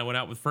last night. I went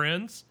out with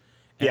friends.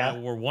 And Yeah. I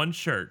wore one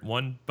shirt,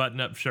 one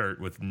button-up shirt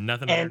with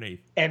nothing underneath.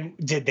 And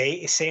did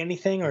they say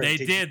anything? Or They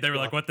did. did. They were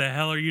like, "What the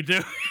hell are you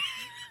doing?"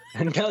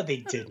 No, they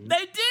didn't. They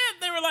did.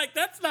 They were like,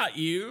 "That's not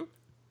you."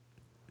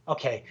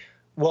 Okay.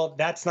 Well,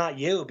 that's not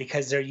you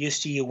because they're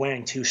used to you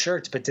wearing two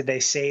shirts. But did they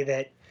say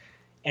that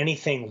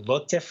anything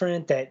looked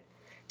different?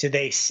 Did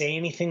they say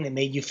anything that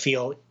made you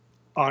feel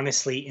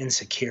honestly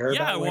insecure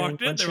Yeah, I about wearing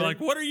walked in. one They were shirt? like,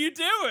 "What are you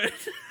doing?"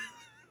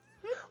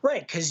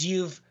 Right, because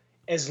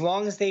as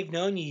long as they've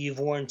known you, you've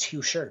worn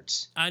two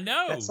shirts. I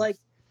know.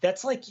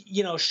 That's like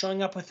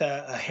showing up with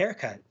a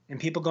haircut and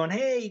people going,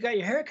 "Hey, you got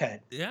your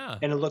haircut," Yeah.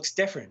 and it looks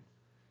different.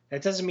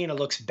 That doesn't mean it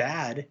looks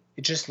bad.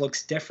 It just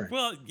looks different.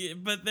 Well, yeah,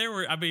 but there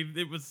were. I mean,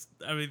 it was.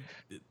 I mean,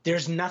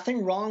 There's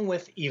nothing wrong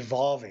with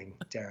evolving,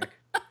 Derek.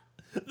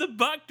 the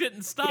buck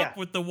didn't stop Yeah.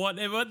 with the one.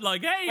 It wasn't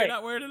like, "Hey, you're Right.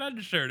 not wearing an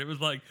undershirt." It was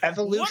like,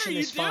 Evolution "What are you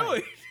is fine.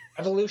 doing?"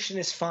 Evolution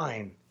is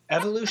fine.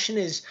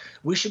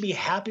 We should be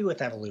happy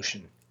with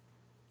evolution.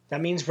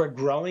 That means we're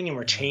growing and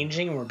we're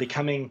changing and we're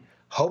becoming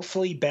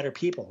hopefully better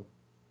people.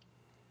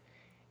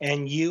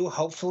 And you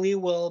hopefully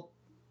will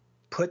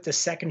put the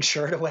second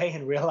shirt away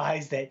and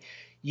realize that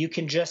you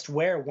can just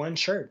wear one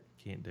shirt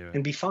Can't do it.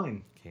 and be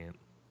fine. Can't.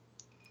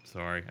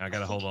 Sorry, I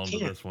gotta hold on to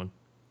can't. this one.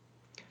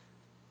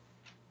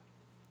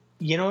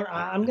 You know what?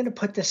 I'm going to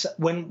put this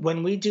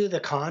when we do the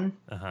con.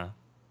 Uh huh.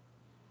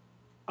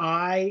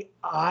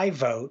 I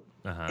vote,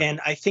 Uh-huh. and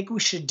I think we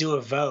should do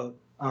a vote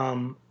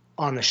on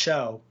the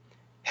show.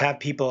 Have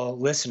people,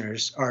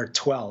 listeners, or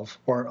 12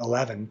 or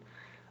 11,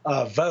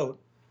 vote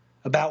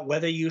about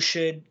whether you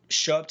should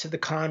show up to the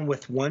con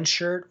with one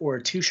shirt or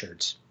two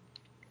shirts.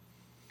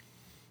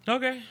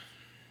 Okay.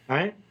 All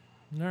right.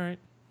 All right.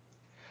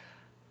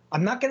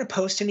 I'm not going to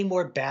post any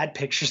more bad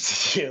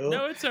pictures to you.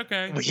 No, it's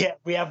okay.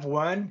 We have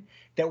one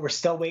that we're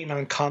still waiting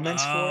on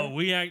comments Oh, for.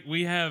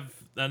 we have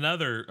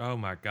another. Oh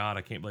my God,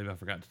 I can't believe I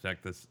forgot to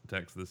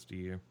text this to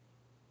you.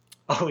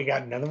 Oh, we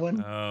got another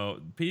one? Oh,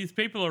 these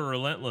people are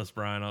relentless,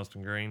 Brian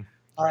Austin Green.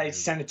 All right,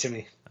 send it to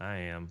me. I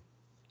am.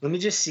 Let me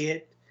just see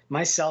it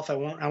myself. I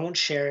won't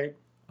share it.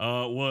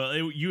 Well,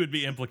 you would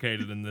be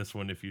implicated in this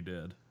one if you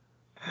did.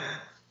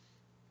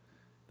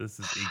 This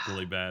is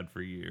equally bad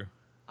for you.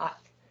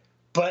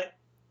 But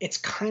it's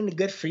kind of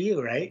good for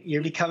you, right?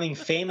 You're becoming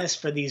famous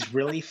for these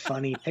really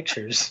funny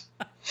pictures.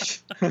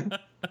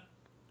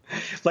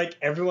 Like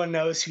everyone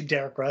knows who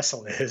Derek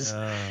Russell is.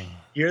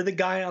 You're the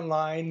guy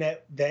online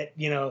that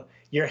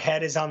your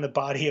head is on the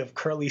body of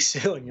Curly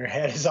Sue and your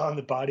head is on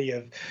the body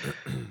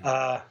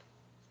of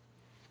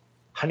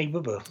Honey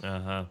Boo Boo.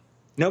 Uh-huh.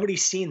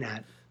 Nobody's seen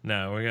that.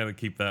 No, we got to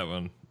keep that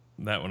one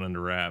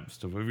under wraps.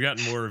 So we've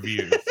gotten more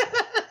reviews.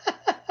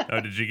 Oh,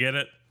 did you get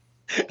it?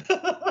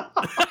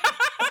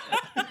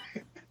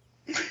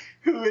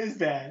 Who is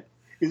that?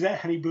 Is that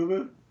Honey Boo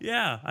Boo?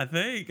 Yeah, I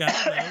think. I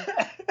don't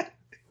know.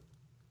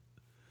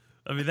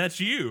 I mean, that's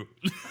you.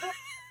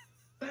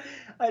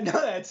 I know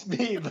that's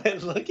me,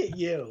 but look at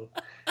you.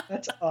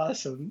 That's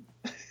awesome.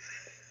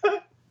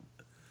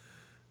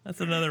 That's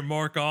another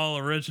Mark All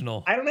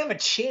original. I don't have a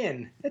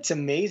chin. That's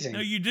amazing. No,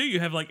 you do. You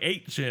have like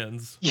 8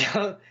 chins.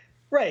 Yeah,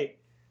 right.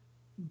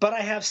 But I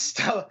have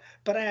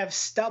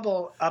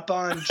stubble up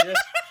on just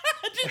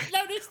I just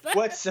noticed that.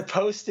 what's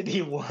supposed to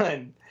be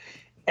one.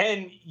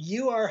 And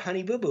you are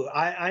Honey Boo Boo.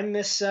 I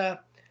miss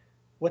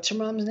what's her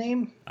mom's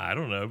name? I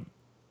don't know.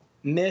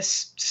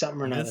 Miss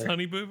something or another. Miss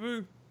Honey Boo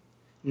Boo?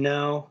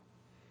 No.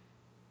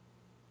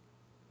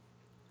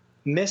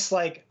 Miss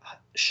like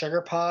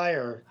Sugar Pie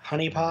or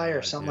Honey Pie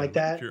or something like Look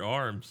that. at your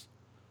arms.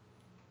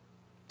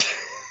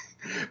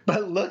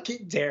 But look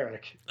at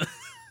Derek.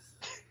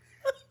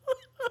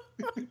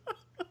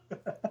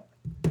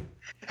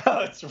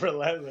 Oh, it's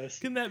relentless.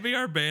 Can that be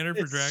our banner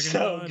for It's Dragon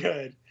so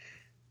Con?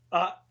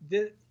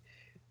 good.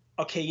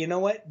 Okay, you know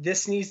what?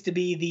 This needs to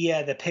be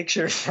the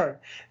picture for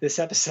this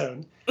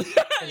episode.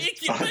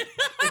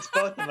 It's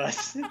both of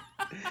us.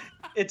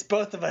 It's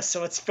both of us,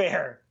 so it's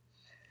fair.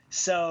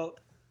 So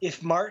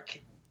if Mark,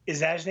 is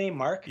that his name,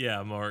 Mark?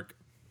 Yeah, Mark.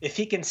 If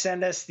he can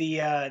send us the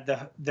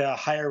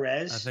higher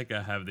res. I think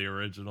I have the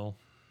original.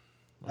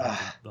 I'll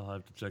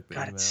have to check the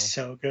God, email. it's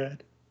so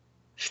good.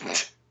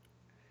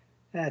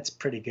 That's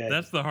pretty good.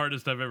 That's the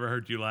hardest I've ever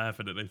heard you laugh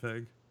at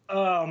anything.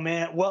 Oh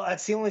man, well,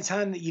 that's the only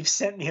time that you've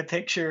sent me a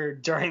picture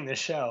during the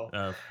show.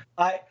 Oh.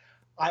 I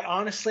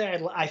honestly,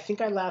 I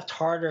think I laughed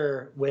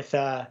harder with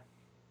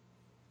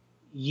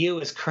you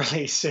as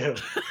Curly Sue.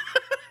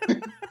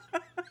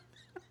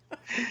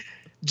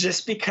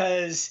 Just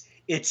because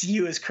it's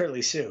you as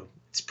Curly Sue.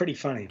 It's pretty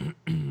funny.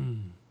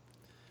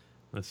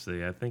 Let's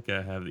see. I think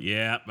I have.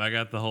 Yeah, I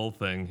got the whole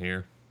thing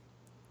here.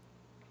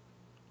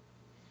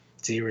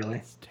 Do you really?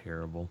 It's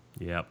terrible.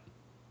 Yep.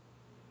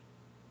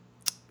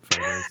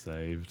 Photo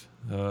saved.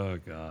 Oh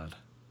God.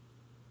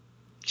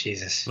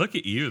 Jesus. Look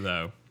at you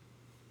though.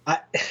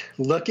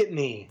 Look at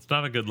me. It's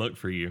not a good look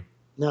for you.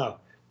 No,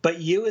 but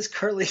you as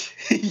Curly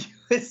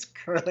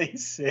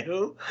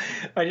Sue.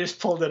 I just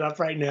pulled it up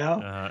right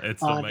now. It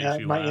still on makes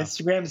you my laugh.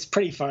 Instagram. It's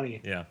pretty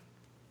funny. Yeah.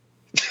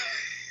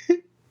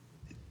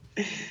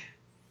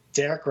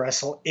 Derek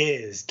Russell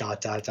is ...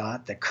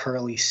 the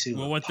Curly Sue.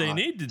 Well, what they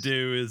need to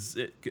do is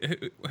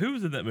who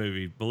was in that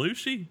movie?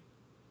 Belushi?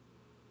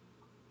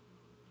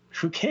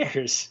 Who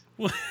cares?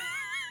 I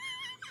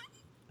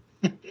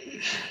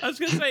was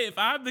gonna say if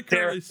I'm the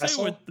Curly Derek Sue,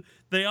 Russell?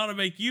 they ought to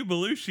make you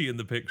Belushi in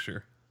the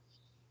picture.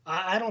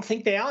 I don't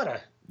think they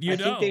oughta. I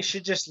think they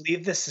should just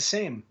leave this the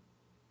same.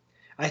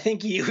 I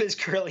think you as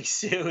Curly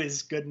Sue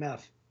is good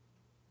enough.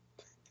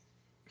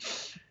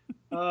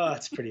 Oh,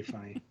 it's pretty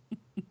funny.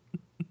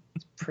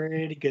 It's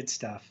pretty good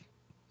stuff.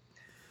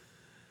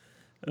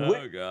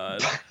 Oh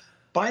God.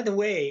 By the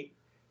way,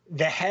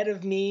 the head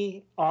of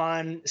me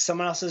on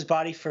someone else's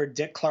body for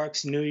Dick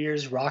Clark's New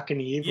Year's Rockin'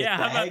 Eve. Yeah,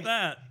 how about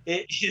that?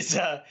 It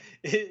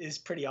is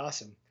pretty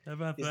awesome. How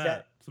about Is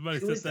that? Somebody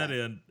who sent is that that?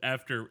 in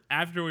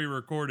after we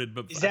recorded.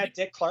 But Is that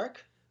Dick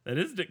Clark? That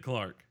is Dick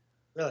Clark.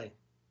 Really?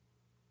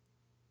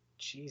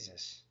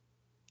 Jesus.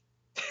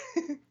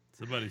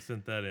 Somebody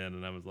sent that in,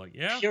 and I was like,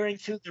 yeah. Peering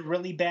through the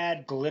really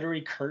bad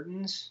glittery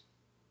curtains.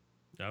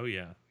 Oh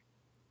yeah.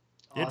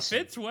 Awesome.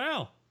 It fits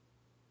well.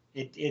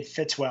 It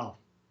fits well.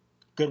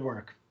 Good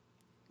work.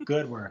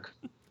 Good work.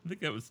 I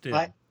think that was Tim.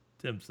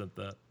 Tim sent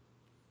that.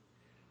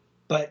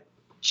 But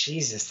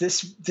Jesus,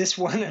 this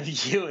one of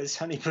you is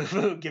Honey Boo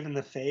Boo, given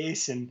the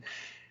face and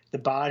the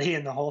body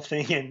and the whole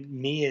thing, and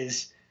me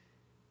is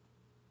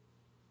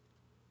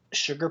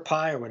Sugar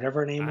Pie or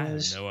whatever her name I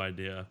is. have no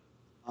idea.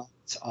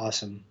 It's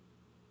awesome.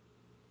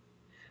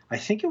 I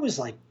think it was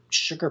like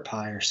Sugar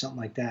Pie or something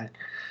like that.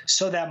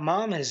 So that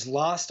mom has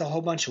lost a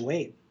whole bunch of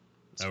weight.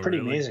 It's pretty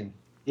really? amazing.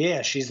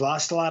 Yeah, she's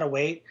lost a lot of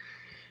weight.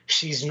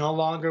 She's no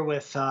longer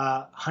with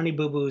Honey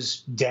Boo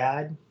Boo's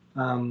dad.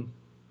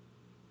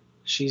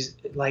 She's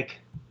like,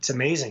 it's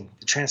amazing,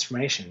 the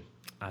transformation.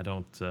 I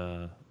don't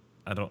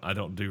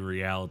do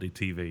reality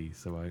TV,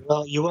 so I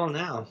Well, you will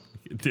now.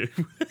 do.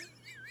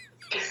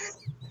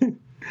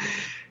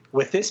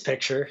 With this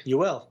picture, you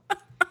will.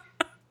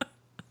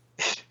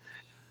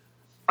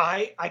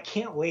 I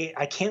can't wait.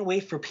 I can't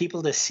wait for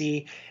people to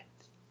see.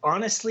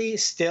 Honestly,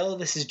 still,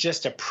 this is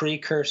just a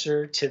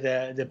precursor to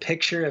the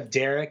picture of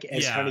Derek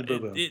as Honey Boo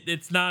Boo.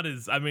 It's not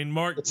as. I mean,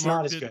 Mark. It's Mark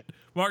not as did, good.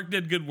 Mark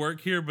did good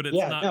work here, but it's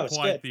it's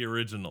quite good. the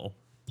original.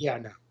 Yeah,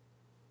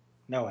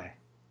 no way.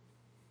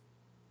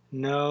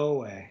 No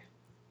way.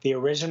 The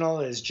original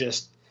is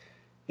just,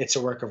 it's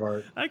a work of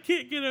art. I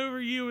can't get over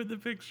you in the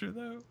picture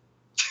though.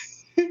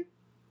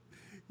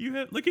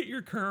 Look at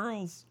your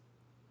curls.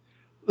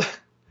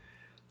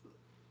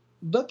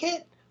 Look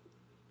at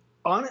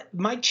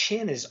my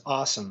chin is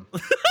awesome.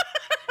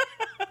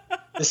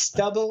 The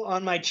stubble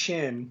on my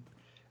chin,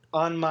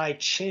 on my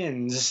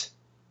chins,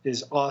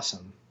 is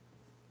awesome.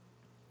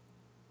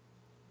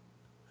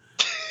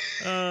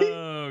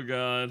 Oh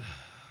God,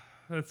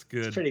 that's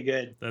good. It's pretty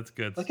good. That's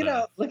good. Look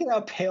stuff. at how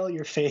pale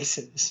your face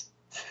is.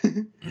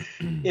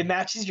 It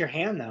matches your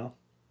hand though.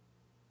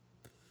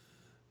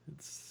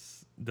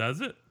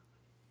 Does it?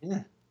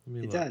 Yeah, Let me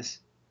it look. does.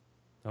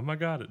 Oh my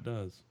God, it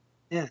does.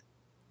 Yeah,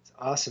 it's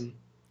awesome.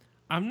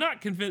 I'm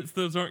not convinced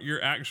those aren't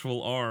your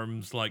actual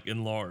arms, like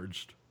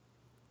enlarged.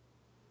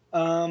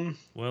 Well,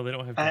 they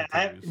don't have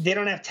tattoos. They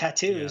don't have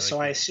tattoos, Yeah, so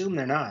I assume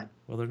they're not.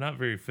 Well, they're not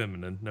very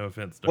feminine. No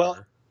offense to Well,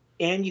 her.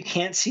 and you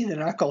can't see the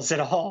knuckles at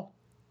all.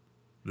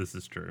 This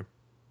is true.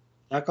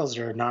 Knuckles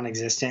are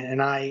non-existent,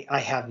 and I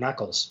have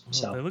knuckles. Well,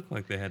 So they look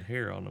like they had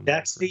hair on them.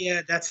 that's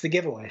the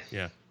giveaway.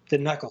 Yeah. The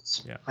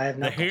knuckles. Yeah. I have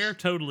The knuckles. hair,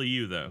 totally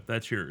you though.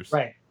 That's yours.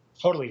 Right.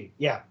 Totally.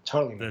 Yeah.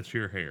 Totally. Me. That's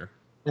your hair.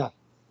 Yeah.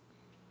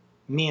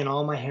 Me and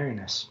all my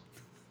hairiness.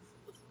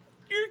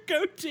 Your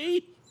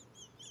goatee.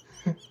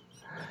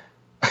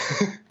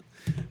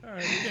 All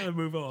right, we gotta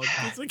move on.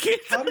 'Cause I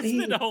can't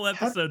spend a whole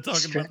episode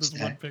talking about this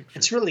one picture.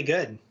 It's really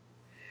good.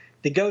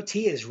 The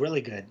goatee is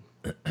really good.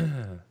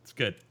 It's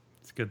good.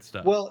 It's good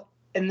stuff. Well,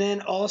 and then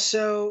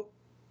also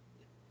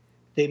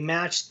they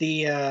matched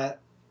the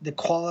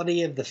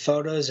quality of the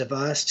photos of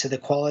us to the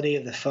quality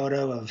of the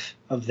photo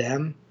of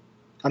them.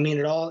 I mean,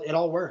 it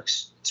all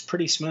works. It's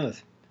pretty smooth.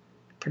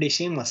 pretty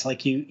seamless.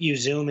 Like you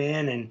zoom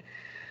in, and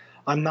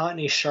I'm not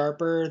any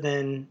sharper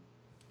than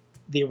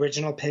the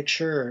original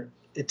picture.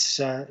 It's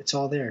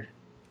all there.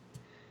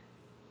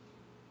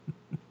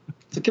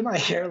 Look at my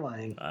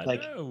hairline, I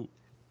like know.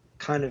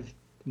 kind of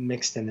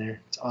mixed in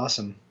there. It's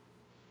awesome.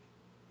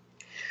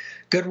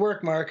 Good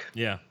work, Mark.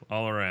 Yeah,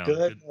 all around.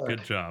 Good work.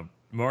 Good job.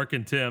 Mark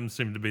and Tim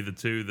seem to be the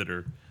two that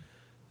are,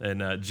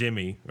 and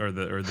Jimmy or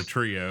the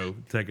trio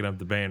taking up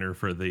the banner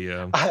for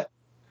the.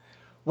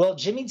 Well,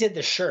 Jimmy did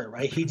the shirt,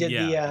 right? He did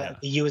the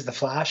 "You as the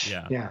Flash."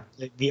 Yeah.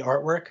 The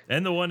artwork.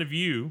 And the one of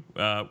you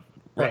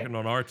working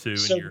on R2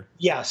 So in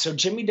your. so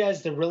Jimmy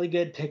does the really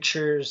good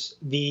pictures,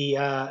 the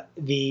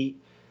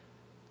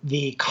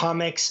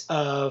comics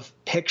of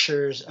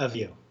pictures of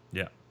you.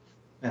 Yeah.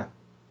 Yeah.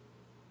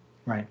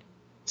 Right.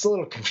 It's a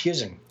little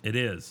confusing. It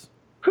is.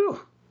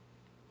 Whew.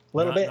 A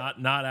little bit.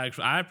 Not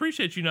actual. I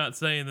appreciate you not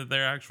saying that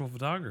they're actual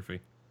photography.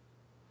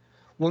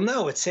 Well,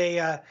 no, it's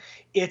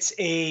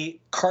a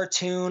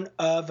cartoon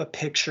of a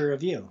picture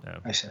of you. Oh,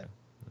 I said.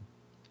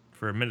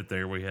 For a minute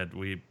there,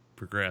 we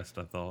progressed.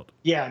 I thought.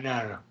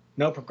 Yeah,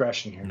 no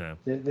progression here. No.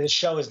 This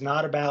show is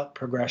not about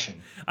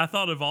progression. I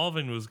thought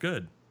evolving was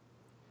good.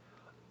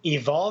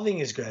 Evolving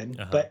is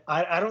good, but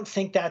I don't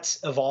think that's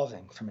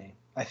evolving for me.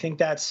 I think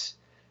that's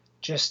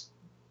just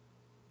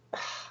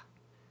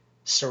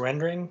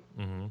surrendering.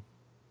 Mm-hmm.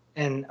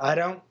 And I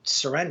don't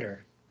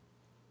surrender.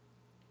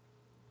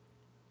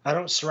 I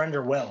don't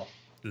surrender well.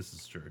 This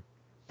is true.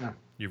 Yeah.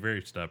 You're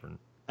very stubborn.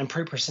 I'm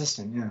pretty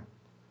persistent, yeah.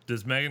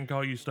 Does Megan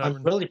call you stubborn?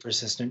 I'm really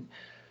persistent.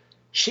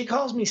 She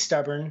calls me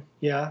stubborn,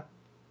 yeah.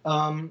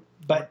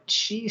 But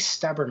she's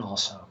stubborn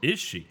also. Is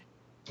she?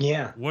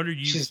 Yeah. What are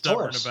you She's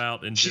stubborn Taurus.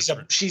 about in She's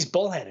different? she's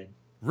bullheaded.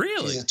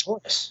 Really? She's a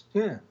Taurus.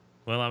 Yeah.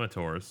 Well, I'm a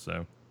Taurus,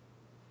 so.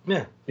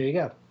 Yeah, there you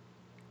go.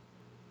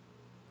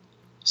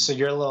 So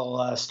you're a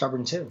little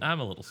stubborn too. I'm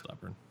a little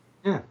stubborn.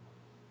 Yeah.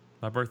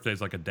 My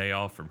birthday's like a day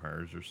off from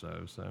hers or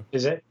so. So.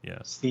 Is it? Yeah.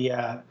 It's the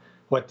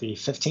the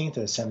 15th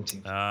or the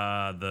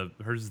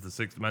 17th? Hers is the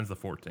 6th. Mine's the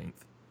 14th.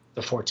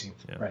 The 14th.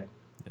 Yeah. Right.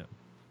 Yeah.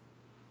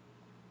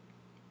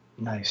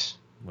 Nice.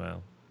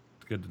 Well,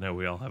 it's good to know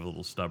we all have a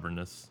little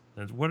stubbornness.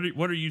 And what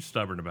are you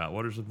stubborn about?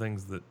 What are some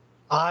things that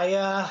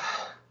I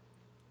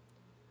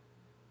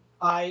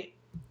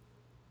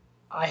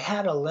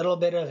had a little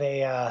bit of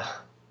a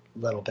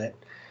little bit.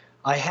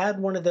 I had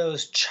one of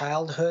those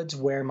childhoods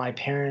where my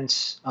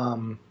parents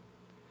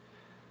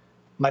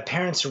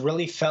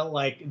really felt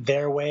like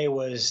their way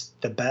was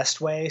the best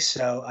way,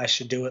 so I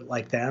should do it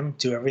like them,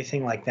 do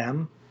everything like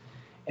them.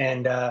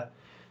 And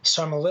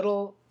so I'm a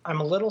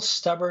little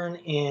stubborn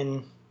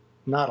in,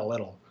 not a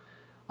little.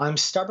 I'm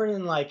stubborn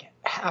in like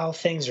how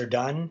things are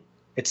done.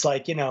 It's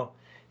like,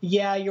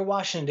 yeah, you're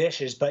washing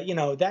dishes, but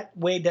that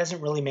way doesn't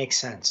really make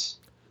sense.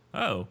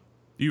 Oh,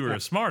 you were a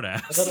smart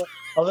ass.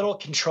 A little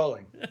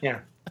controlling. Yeah.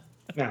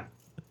 Yeah.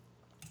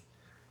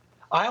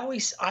 I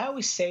always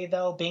say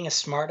though, being a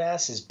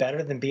smartass is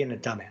better than being a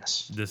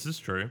dumbass. This is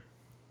true.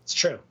 It's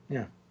true.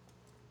 Yeah.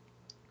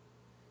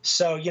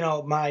 So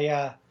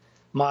my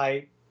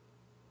I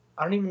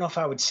don't even know if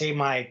I would say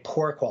my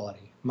poor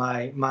quality,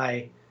 my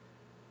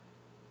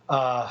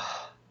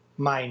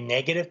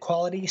negative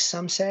quality,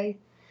 some say,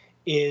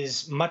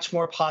 is much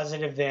more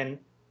positive than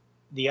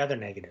the other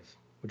negative,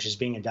 which is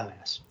being a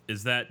dumbass.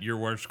 Is that your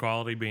worst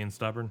quality, being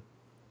stubborn?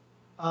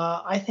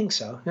 I think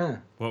so. Yeah.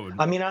 What would?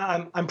 I mean,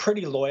 I'm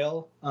pretty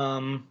loyal.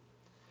 I'm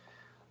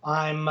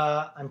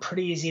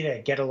pretty easy to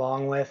get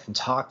along with and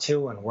talk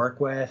to and work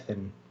with,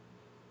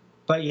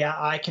 but yeah,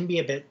 I can be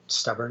a bit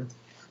stubborn.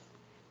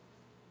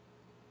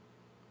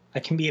 I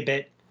can be a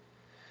bit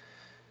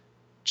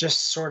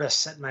just sort of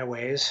set in my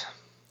ways.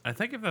 I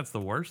think if that's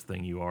the worst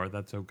thing you are,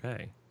 that's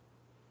okay.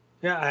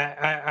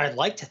 Yeah, I'd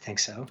like to think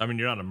so. I mean,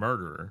 you're not a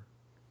murderer.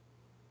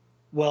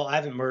 Well, I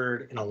haven't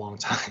murdered in a long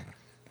time,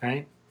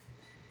 right?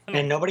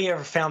 And nobody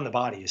ever found the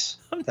bodies.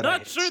 I'm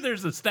not sure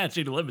there's a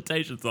statute of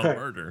limitations on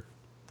murder.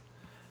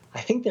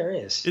 I think there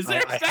is. Is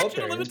there a I hope statute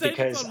there of is, limitations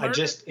because on I murder?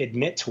 just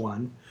admit to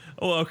one,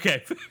 Oh,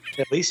 okay.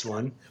 at least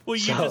one. Well,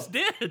 you So, just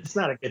did. It's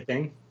not a good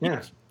thing.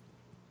 Yeah.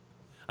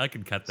 I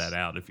can cut that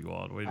out if you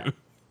want. Wait.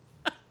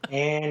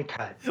 And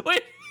cut.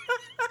 Wait.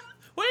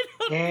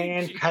 Wait.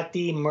 And cut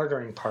the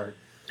murdering part of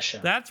the show.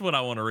 That's what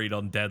I want to read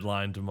on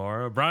Deadline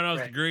tomorrow. Brian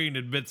Austin Right. Green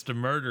admits to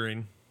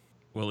murdering.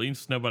 Well, at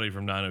least nobody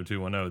from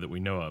 90210 that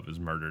we know of has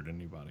murdered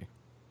anybody.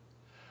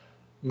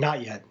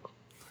 Not yet.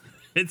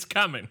 It's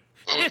coming.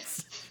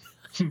 It's.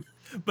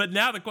 But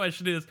now the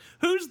question is,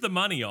 who's the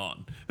money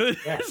on? Who's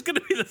going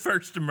to be the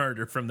first to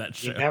murder from that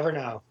show? You never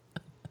know.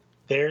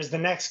 There's the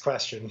next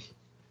question.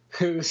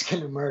 Who's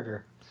going to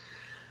murder?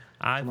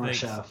 I our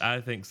show.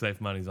 think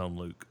safe money's on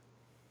Luke.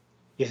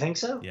 You think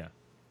so? Yeah.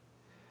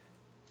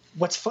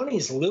 What's funny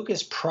is Luke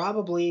is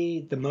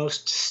probably the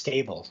most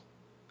stable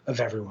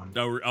of everyone.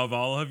 Oh, of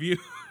all of you?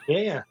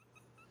 Yeah.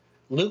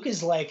 Luke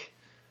is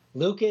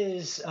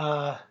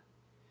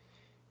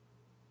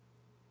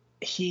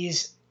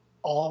he's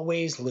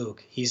always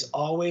Luke. He's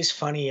always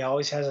funny. He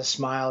always has a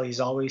smile. He's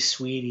always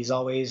sweet. He's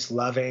always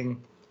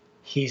loving.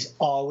 He's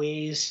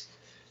always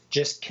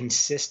just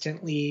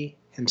consistently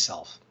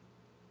himself.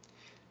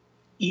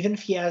 Even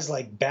if he has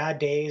like bad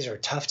days or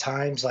tough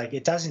times, like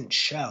it doesn't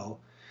show.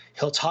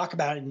 He'll talk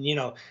about it, and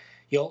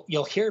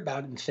you'll hear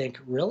about it and think,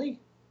 really?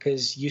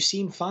 Because you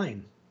seem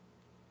fine.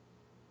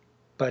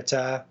 But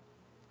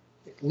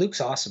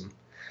Luke's awesome.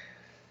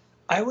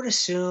 I would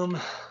assume,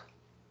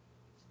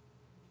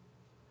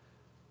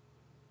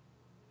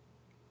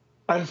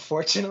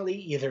 unfortunately,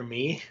 either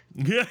me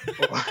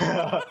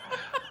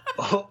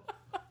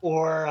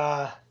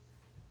or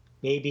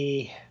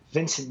maybe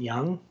Vincent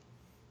Young,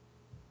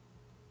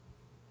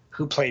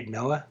 who played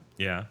Noah.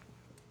 Yeah.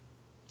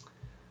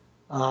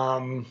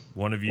 One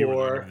of you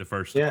were the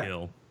first to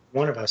kill.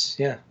 One of us,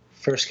 yeah.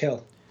 First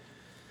kill.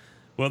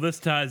 Well, this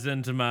ties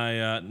into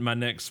my my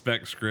next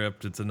spec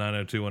script. It's a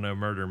 90210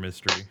 murder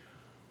mystery.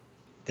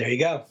 There you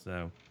go.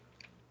 So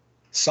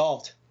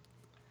solved.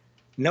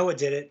 Noah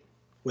did it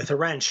with a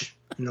wrench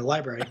in the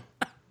library.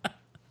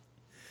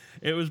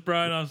 It was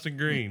Brian Austin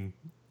Green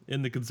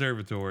in the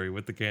conservatory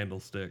with the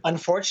candlestick.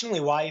 Unfortunately,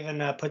 why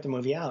even put the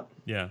movie out?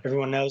 Yeah.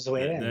 Everyone knows the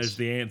way it ends. There's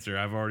the answer.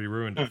 I've already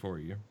ruined it for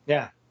you.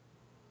 Yeah.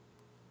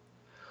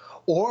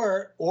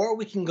 Or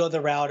we can go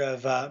the route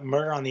of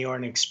Murder on the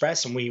Orient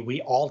Express, and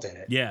we all did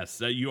it.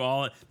 Yes, you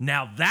all.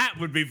 Now that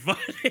would be funny.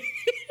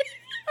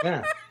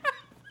 Yeah.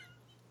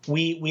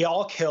 We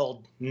all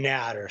killed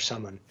Nat or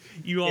someone.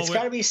 It's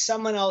got to be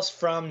someone else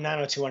from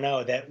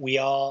 90210 that we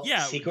all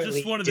secretly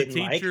just one of the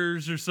didn't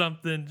teachers or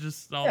something.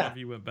 Just all of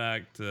you went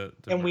back to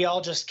and we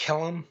all just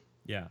kill him.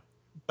 Yeah.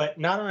 But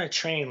not on a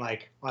train,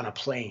 like on a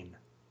plane.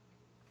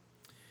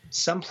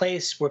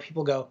 Someplace where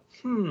people go,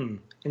 and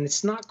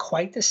it's not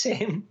quite the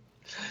same,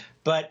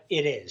 but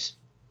it is.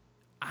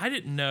 I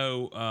didn't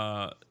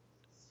know.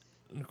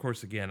 And of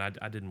course, again,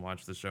 I didn't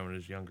watch the show when I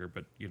was younger,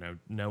 but,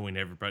 knowing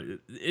everybody,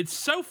 it's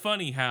so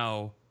funny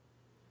how,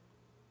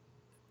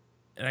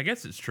 and I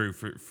guess it's true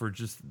for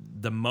just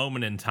the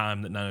moment in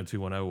time that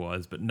 90210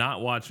 was, but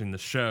not watching the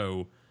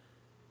show,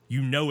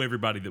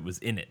 everybody that was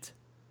in it.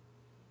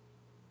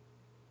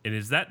 And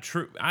is that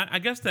true? I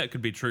guess that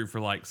could be true for,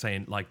 like,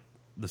 saying, like,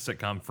 the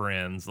sitcom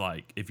Friends.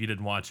 Like, if you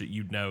didn't watch it,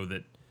 you'd know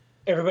that.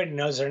 Everybody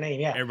knows their name,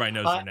 yeah. Everybody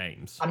knows their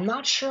names. I'm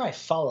not sure I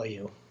follow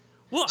you.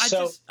 Well,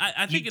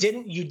 I think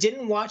you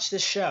didn't watch the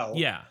show.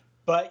 Yeah.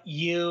 But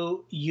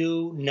you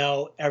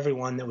know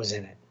everyone that was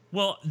in it.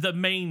 Well, the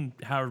main,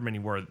 however many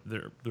were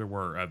there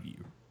were of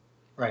you.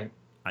 Right.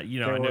 I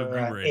know you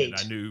were in 8. it.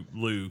 I knew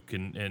Luke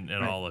and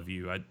right. all of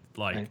you.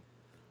 Right.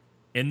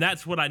 And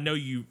that's what I know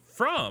you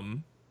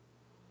from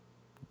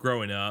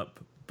growing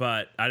up,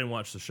 but I didn't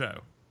watch the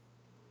show.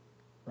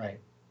 Right.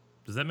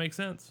 Does that make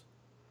sense?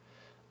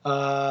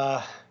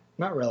 Not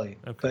really.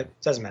 Okay. But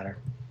it doesn't matter.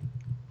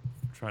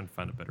 Trying to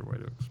find a better way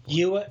to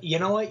explain. You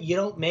know what? You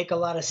don't make a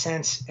lot of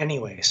sense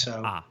anyway,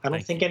 so I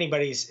don't think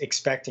anybody's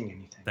expecting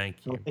anything. Thank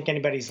you. I don't think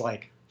anybody's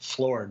like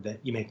floored that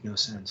you make no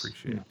sense. I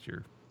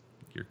appreciate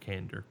your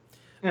candor.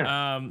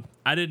 Yeah.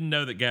 I didn't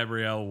know that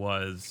Gabrielle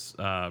was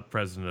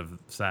president of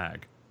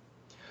SAG.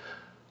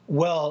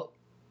 Well,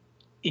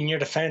 in your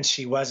defense,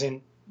 she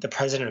wasn't the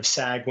president of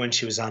SAG when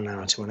she was on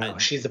 90210.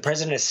 She's the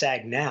president of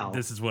SAG now.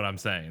 This is what I'm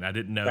saying. I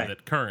didn't know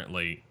that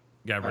currently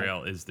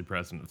Gabrielle is the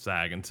president of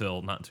SAG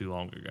until not too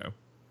long ago.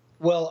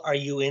 Well, are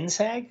you in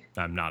SAG?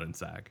 I'm not in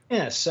SAG.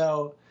 Yeah,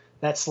 so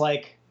that's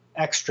like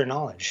extra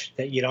knowledge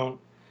that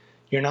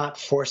you're not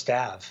forced to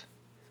have.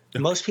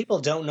 Most people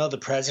don't know the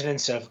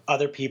presidents of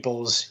other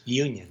people's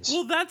unions.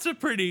 Well, that's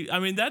pretty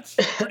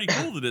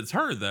cool that it's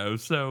her though.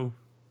 So,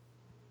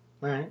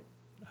 all right.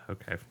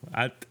 Okay,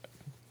 I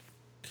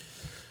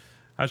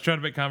was trying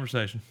to make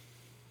conversation.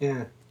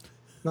 Yeah,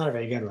 not a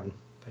very good one.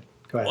 But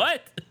go ahead.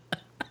 What?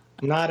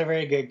 Not a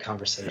very good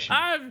conversation.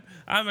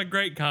 I'm a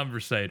great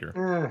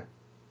conversator.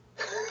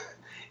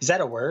 Is that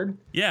a word?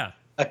 Yeah.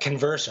 A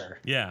converser.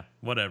 Yeah,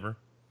 whatever.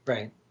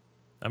 Right.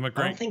 I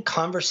don't think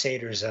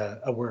conversator's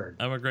a word.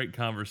 I'm a great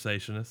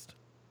conversationist.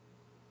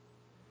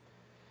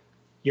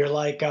 You're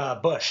like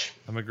Bush.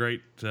 I'm a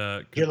great...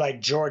 You're like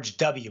George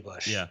W.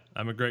 Bush. Yeah,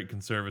 I'm a great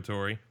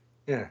conservatory.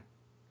 Yeah.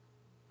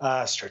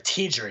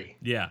 Strategery.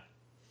 Yeah.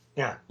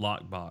 Yeah.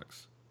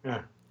 Lockbox.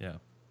 Yeah. Yeah.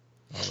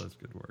 All those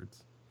good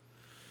words.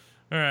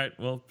 All right,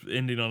 well,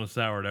 ending on a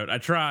sour note. I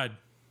tried.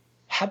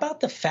 How about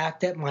the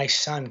fact that my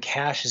son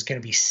Cash is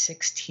going to be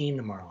 16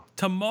 tomorrow?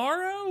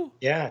 Tomorrow?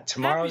 Yeah,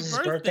 tomorrow's his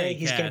birthday.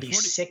 He's going to be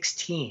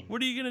 16.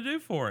 What are you going to do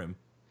for him?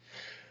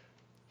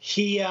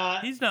 He's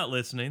not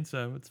listening,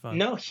 so it's fine.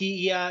 No,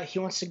 he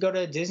wants to go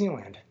to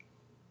Disneyland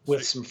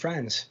with some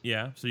friends.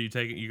 Yeah, so you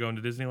going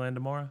to Disneyland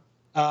tomorrow?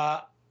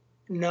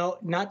 No,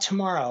 not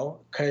tomorrow,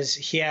 because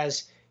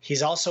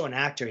he's also an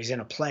actor. He's in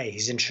a play.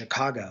 He's in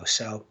Chicago,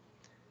 so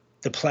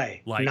the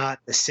play, not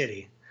the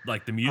city.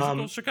 Like the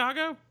musical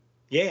Chicago?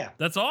 Yeah.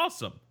 That's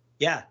awesome.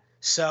 Yeah.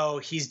 So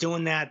he's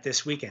doing that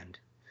this weekend.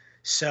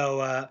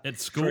 So at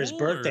school, for his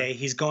birthday,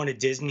 he's going to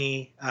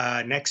Disney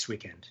next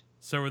weekend.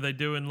 So are they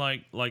doing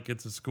like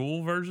it's a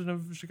school version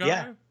of Chicago?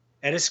 Yeah.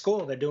 At his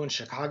school, they're doing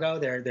Chicago.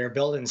 They're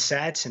building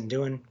sets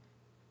and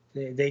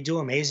they do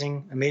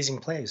amazing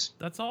plays.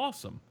 That's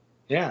awesome.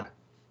 Yeah.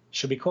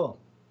 Should be cool.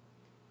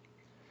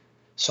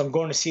 So I'm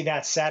going to see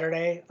that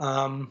Saturday.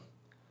 On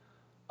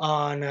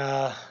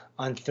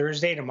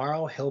Thursday,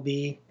 tomorrow, he'll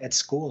be at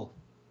school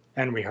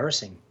and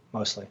rehearsing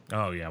mostly.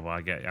 Oh yeah,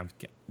 well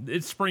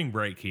it's spring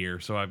break here,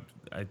 so I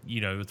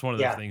it's one of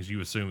those things you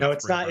assume. No,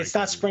 it's not. It's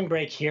not spring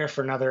break here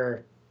for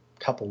another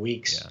couple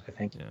weeks, I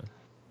think. Yeah.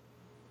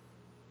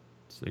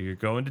 So you're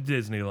going to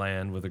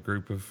Disneyland with a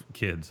group of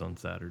kids on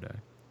Saturday.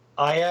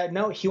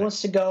 No, he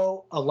wants to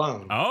go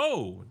alone.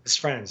 Oh, his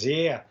friends,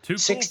 yeah. Too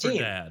 16. Cool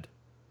for Dad.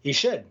 He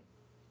should.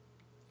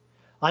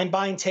 I'm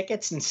buying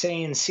tickets and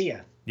saying see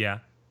ya. Yeah.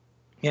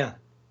 Yeah.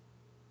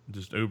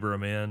 Just Uber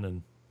them in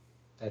and.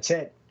 That's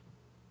it.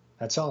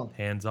 That's all.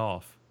 Hands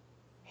off.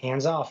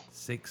 Hands off.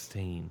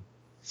 16.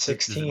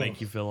 16. Does it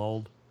make you feel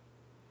old?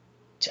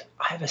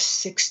 I have a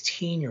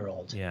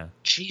 16-year-old. Yeah.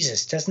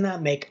 Jesus, doesn't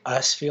that make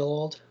us feel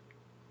old?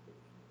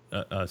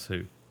 Us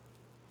who?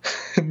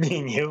 Me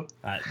and you.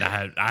 I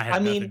had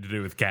nothing to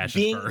do with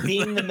Cash's birth.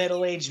 Being the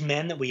middle-aged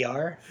men that we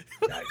are,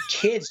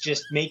 kids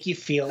just make you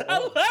feel old. I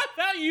love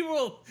how you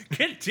will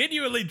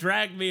continually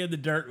drag me in the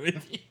dirt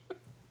with you.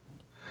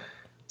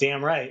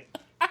 Damn right.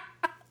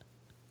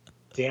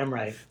 Damn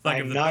right.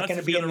 Like I'm not going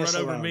to be in this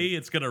run alone. over me.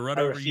 It's going to run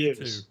over you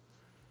too.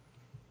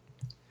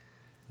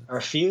 I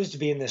refuse to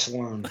be in this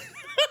alone.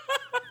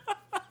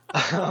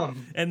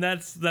 And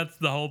that's the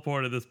whole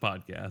point of this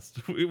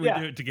podcast. We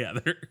do it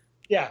together.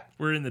 Yeah.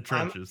 We're in the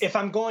trenches. If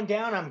I'm going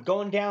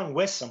down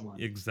with someone.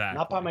 Exactly.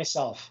 Not by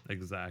myself.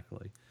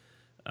 Exactly.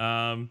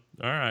 All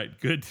right.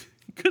 Good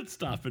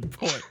stopping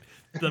point.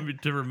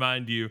 To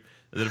remind you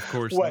that, of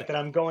course. That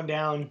I'm going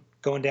down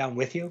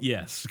with you?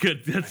 Yes.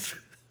 Good. That's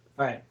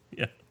all right.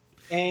 Yeah.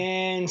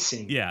 And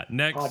sing. Yeah.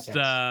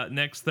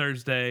 Next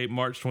Thursday,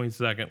 March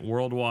 22nd,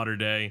 World Water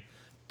Day.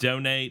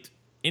 Donate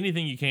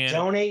anything you can.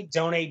 Donate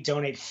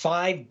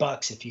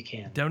 $5 if you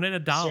can.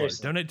 Donate $1.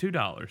 Seriously. Donate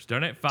 $2.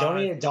 Donate $5.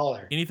 Donate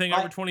 $1. Anything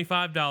over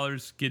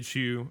 $25 gets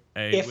you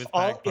a If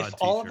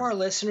all of our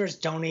listeners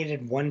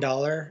donated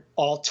 $1,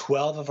 all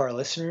 12 of our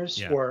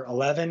listeners, or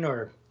 11,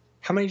 or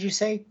how many did you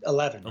say?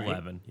 11. Right?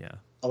 11. Yeah.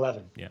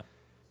 11. Yeah.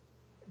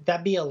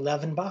 That'd be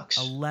 $11.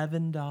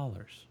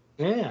 $11.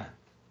 Yeah.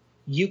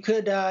 You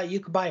could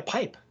buy a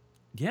pipe.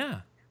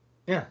 Yeah.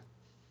 Yeah.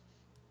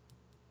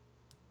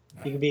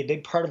 You could be a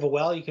big part of a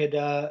well. You could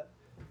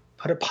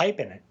put a pipe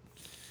in it.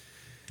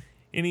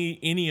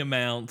 Any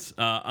amount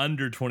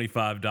under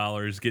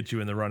 $25 gets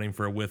you in the running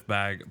for a With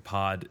Bag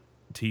Pod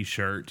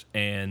t-shirt,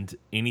 and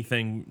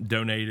anything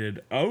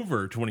donated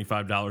over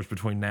 $25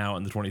 between now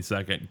and the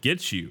 22nd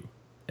gets you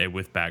a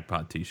With Bag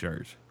Pod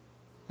t-shirt.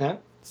 Yeah.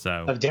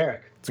 So of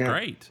Derek. It's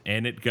great.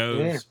 And it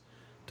goes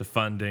to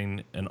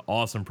funding an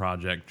awesome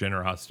project,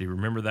 Generosity.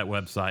 Remember that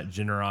website,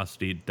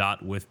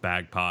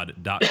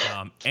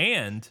 generosity.withbagpod.com.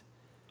 And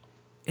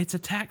it's a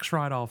tax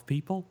write-off,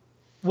 people.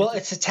 Well,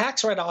 it's a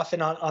tax write-off,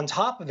 and on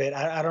top of it,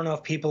 I don't know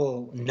if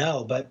people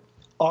know, but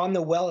on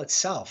the well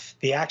itself,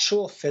 the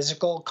actual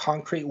physical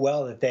concrete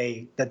well that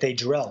they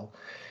drill,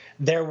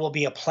 there will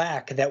be a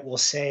plaque that will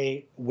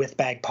say With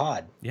Bag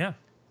Pod. Yeah.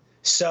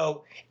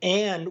 So,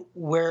 and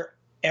where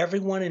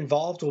everyone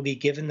involved will be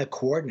given the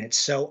coordinates.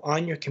 So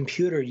on your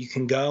computer, you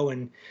can go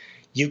and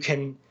you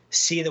can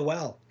see the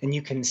well, and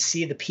you can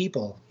see the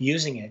people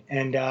using it,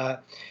 and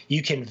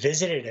you can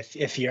visit it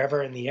if you're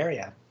ever in the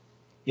area.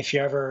 If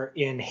you're ever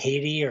in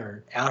Haiti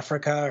or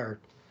Africa or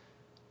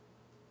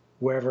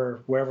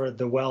wherever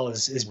the well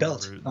is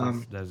built,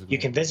 you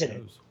can visit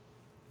it.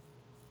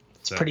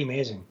 It's pretty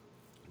amazing.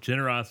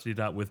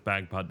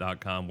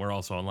 Generosity.withbagpod.com. We're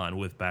also online,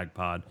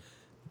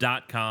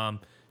 withbagpod.com.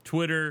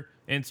 Twitter,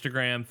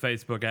 Instagram,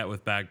 Facebook at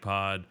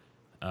withbagpod.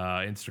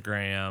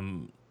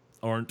 Instagram,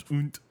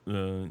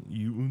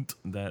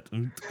 that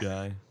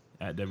guy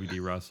at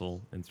WD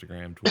Russell.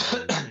 Instagram,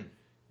 Twitter.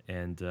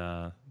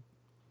 And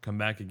come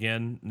back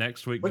again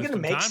next week. We're going to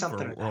make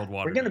something of that.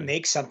 We're going to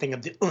make something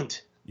of the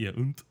unt. Yeah,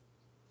 unt.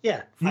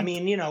 Yeah. I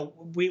mean,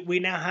 we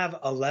now have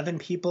 11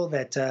 people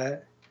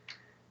that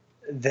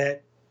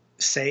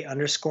say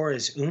underscore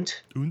is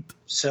unt. Unt.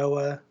 So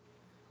we'll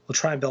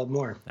try and build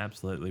more.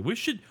 Absolutely. What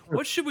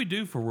should we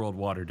do for World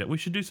Water Day? We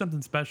should do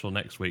something special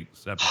next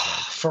week's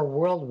episode. For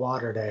World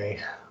Water Day,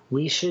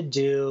 we should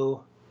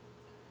do.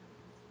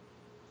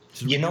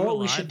 You know what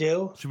we should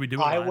do? Should we do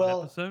a live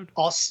episode?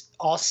 I'll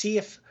see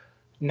if.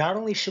 Not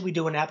only should we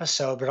do an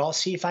episode, but I'll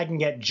see if I can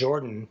get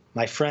Jordan,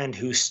 my friend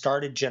who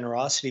started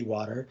Generosity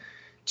Water,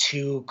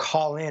 to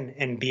call in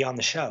and be on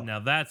the show.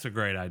 Now that's a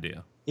great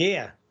idea.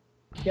 Yeah.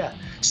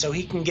 So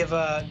he can give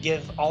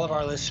all of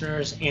our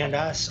listeners and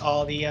us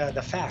all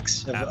the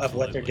facts of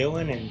what they're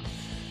doing and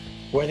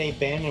where they've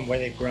been and where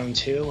they've grown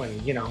to,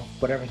 and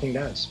what everything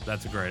does.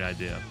 That's a great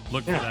idea.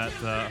 Look for that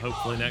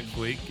hopefully next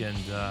week, and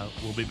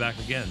we'll be back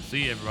again.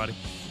 See you, everybody.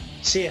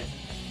 See ya.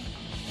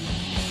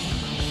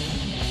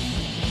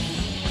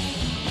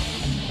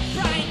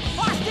 Brian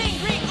Austin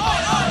Green,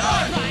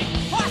 Brian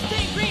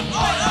Austin Green,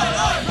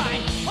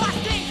 Brian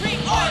Austin Green,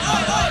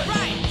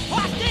 Brian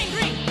Austin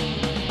Green.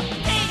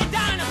 Take it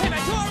down and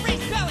pivot to a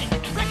respelling.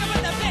 Break up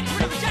with a bitch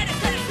with a vagina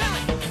started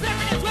spelling.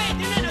 Flipping his way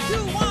through a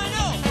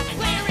 210.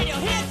 Playing radio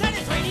hits on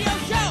his radio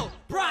show.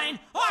 Brian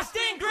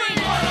Austin Green.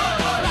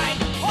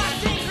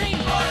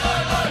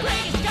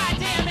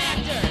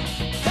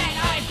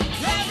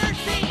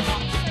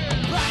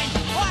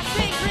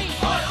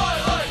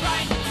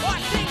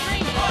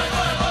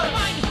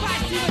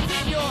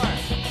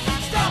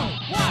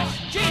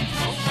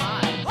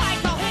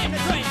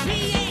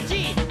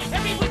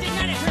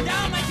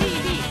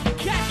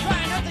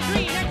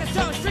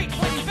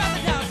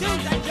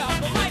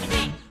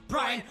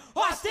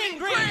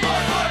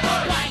 Green!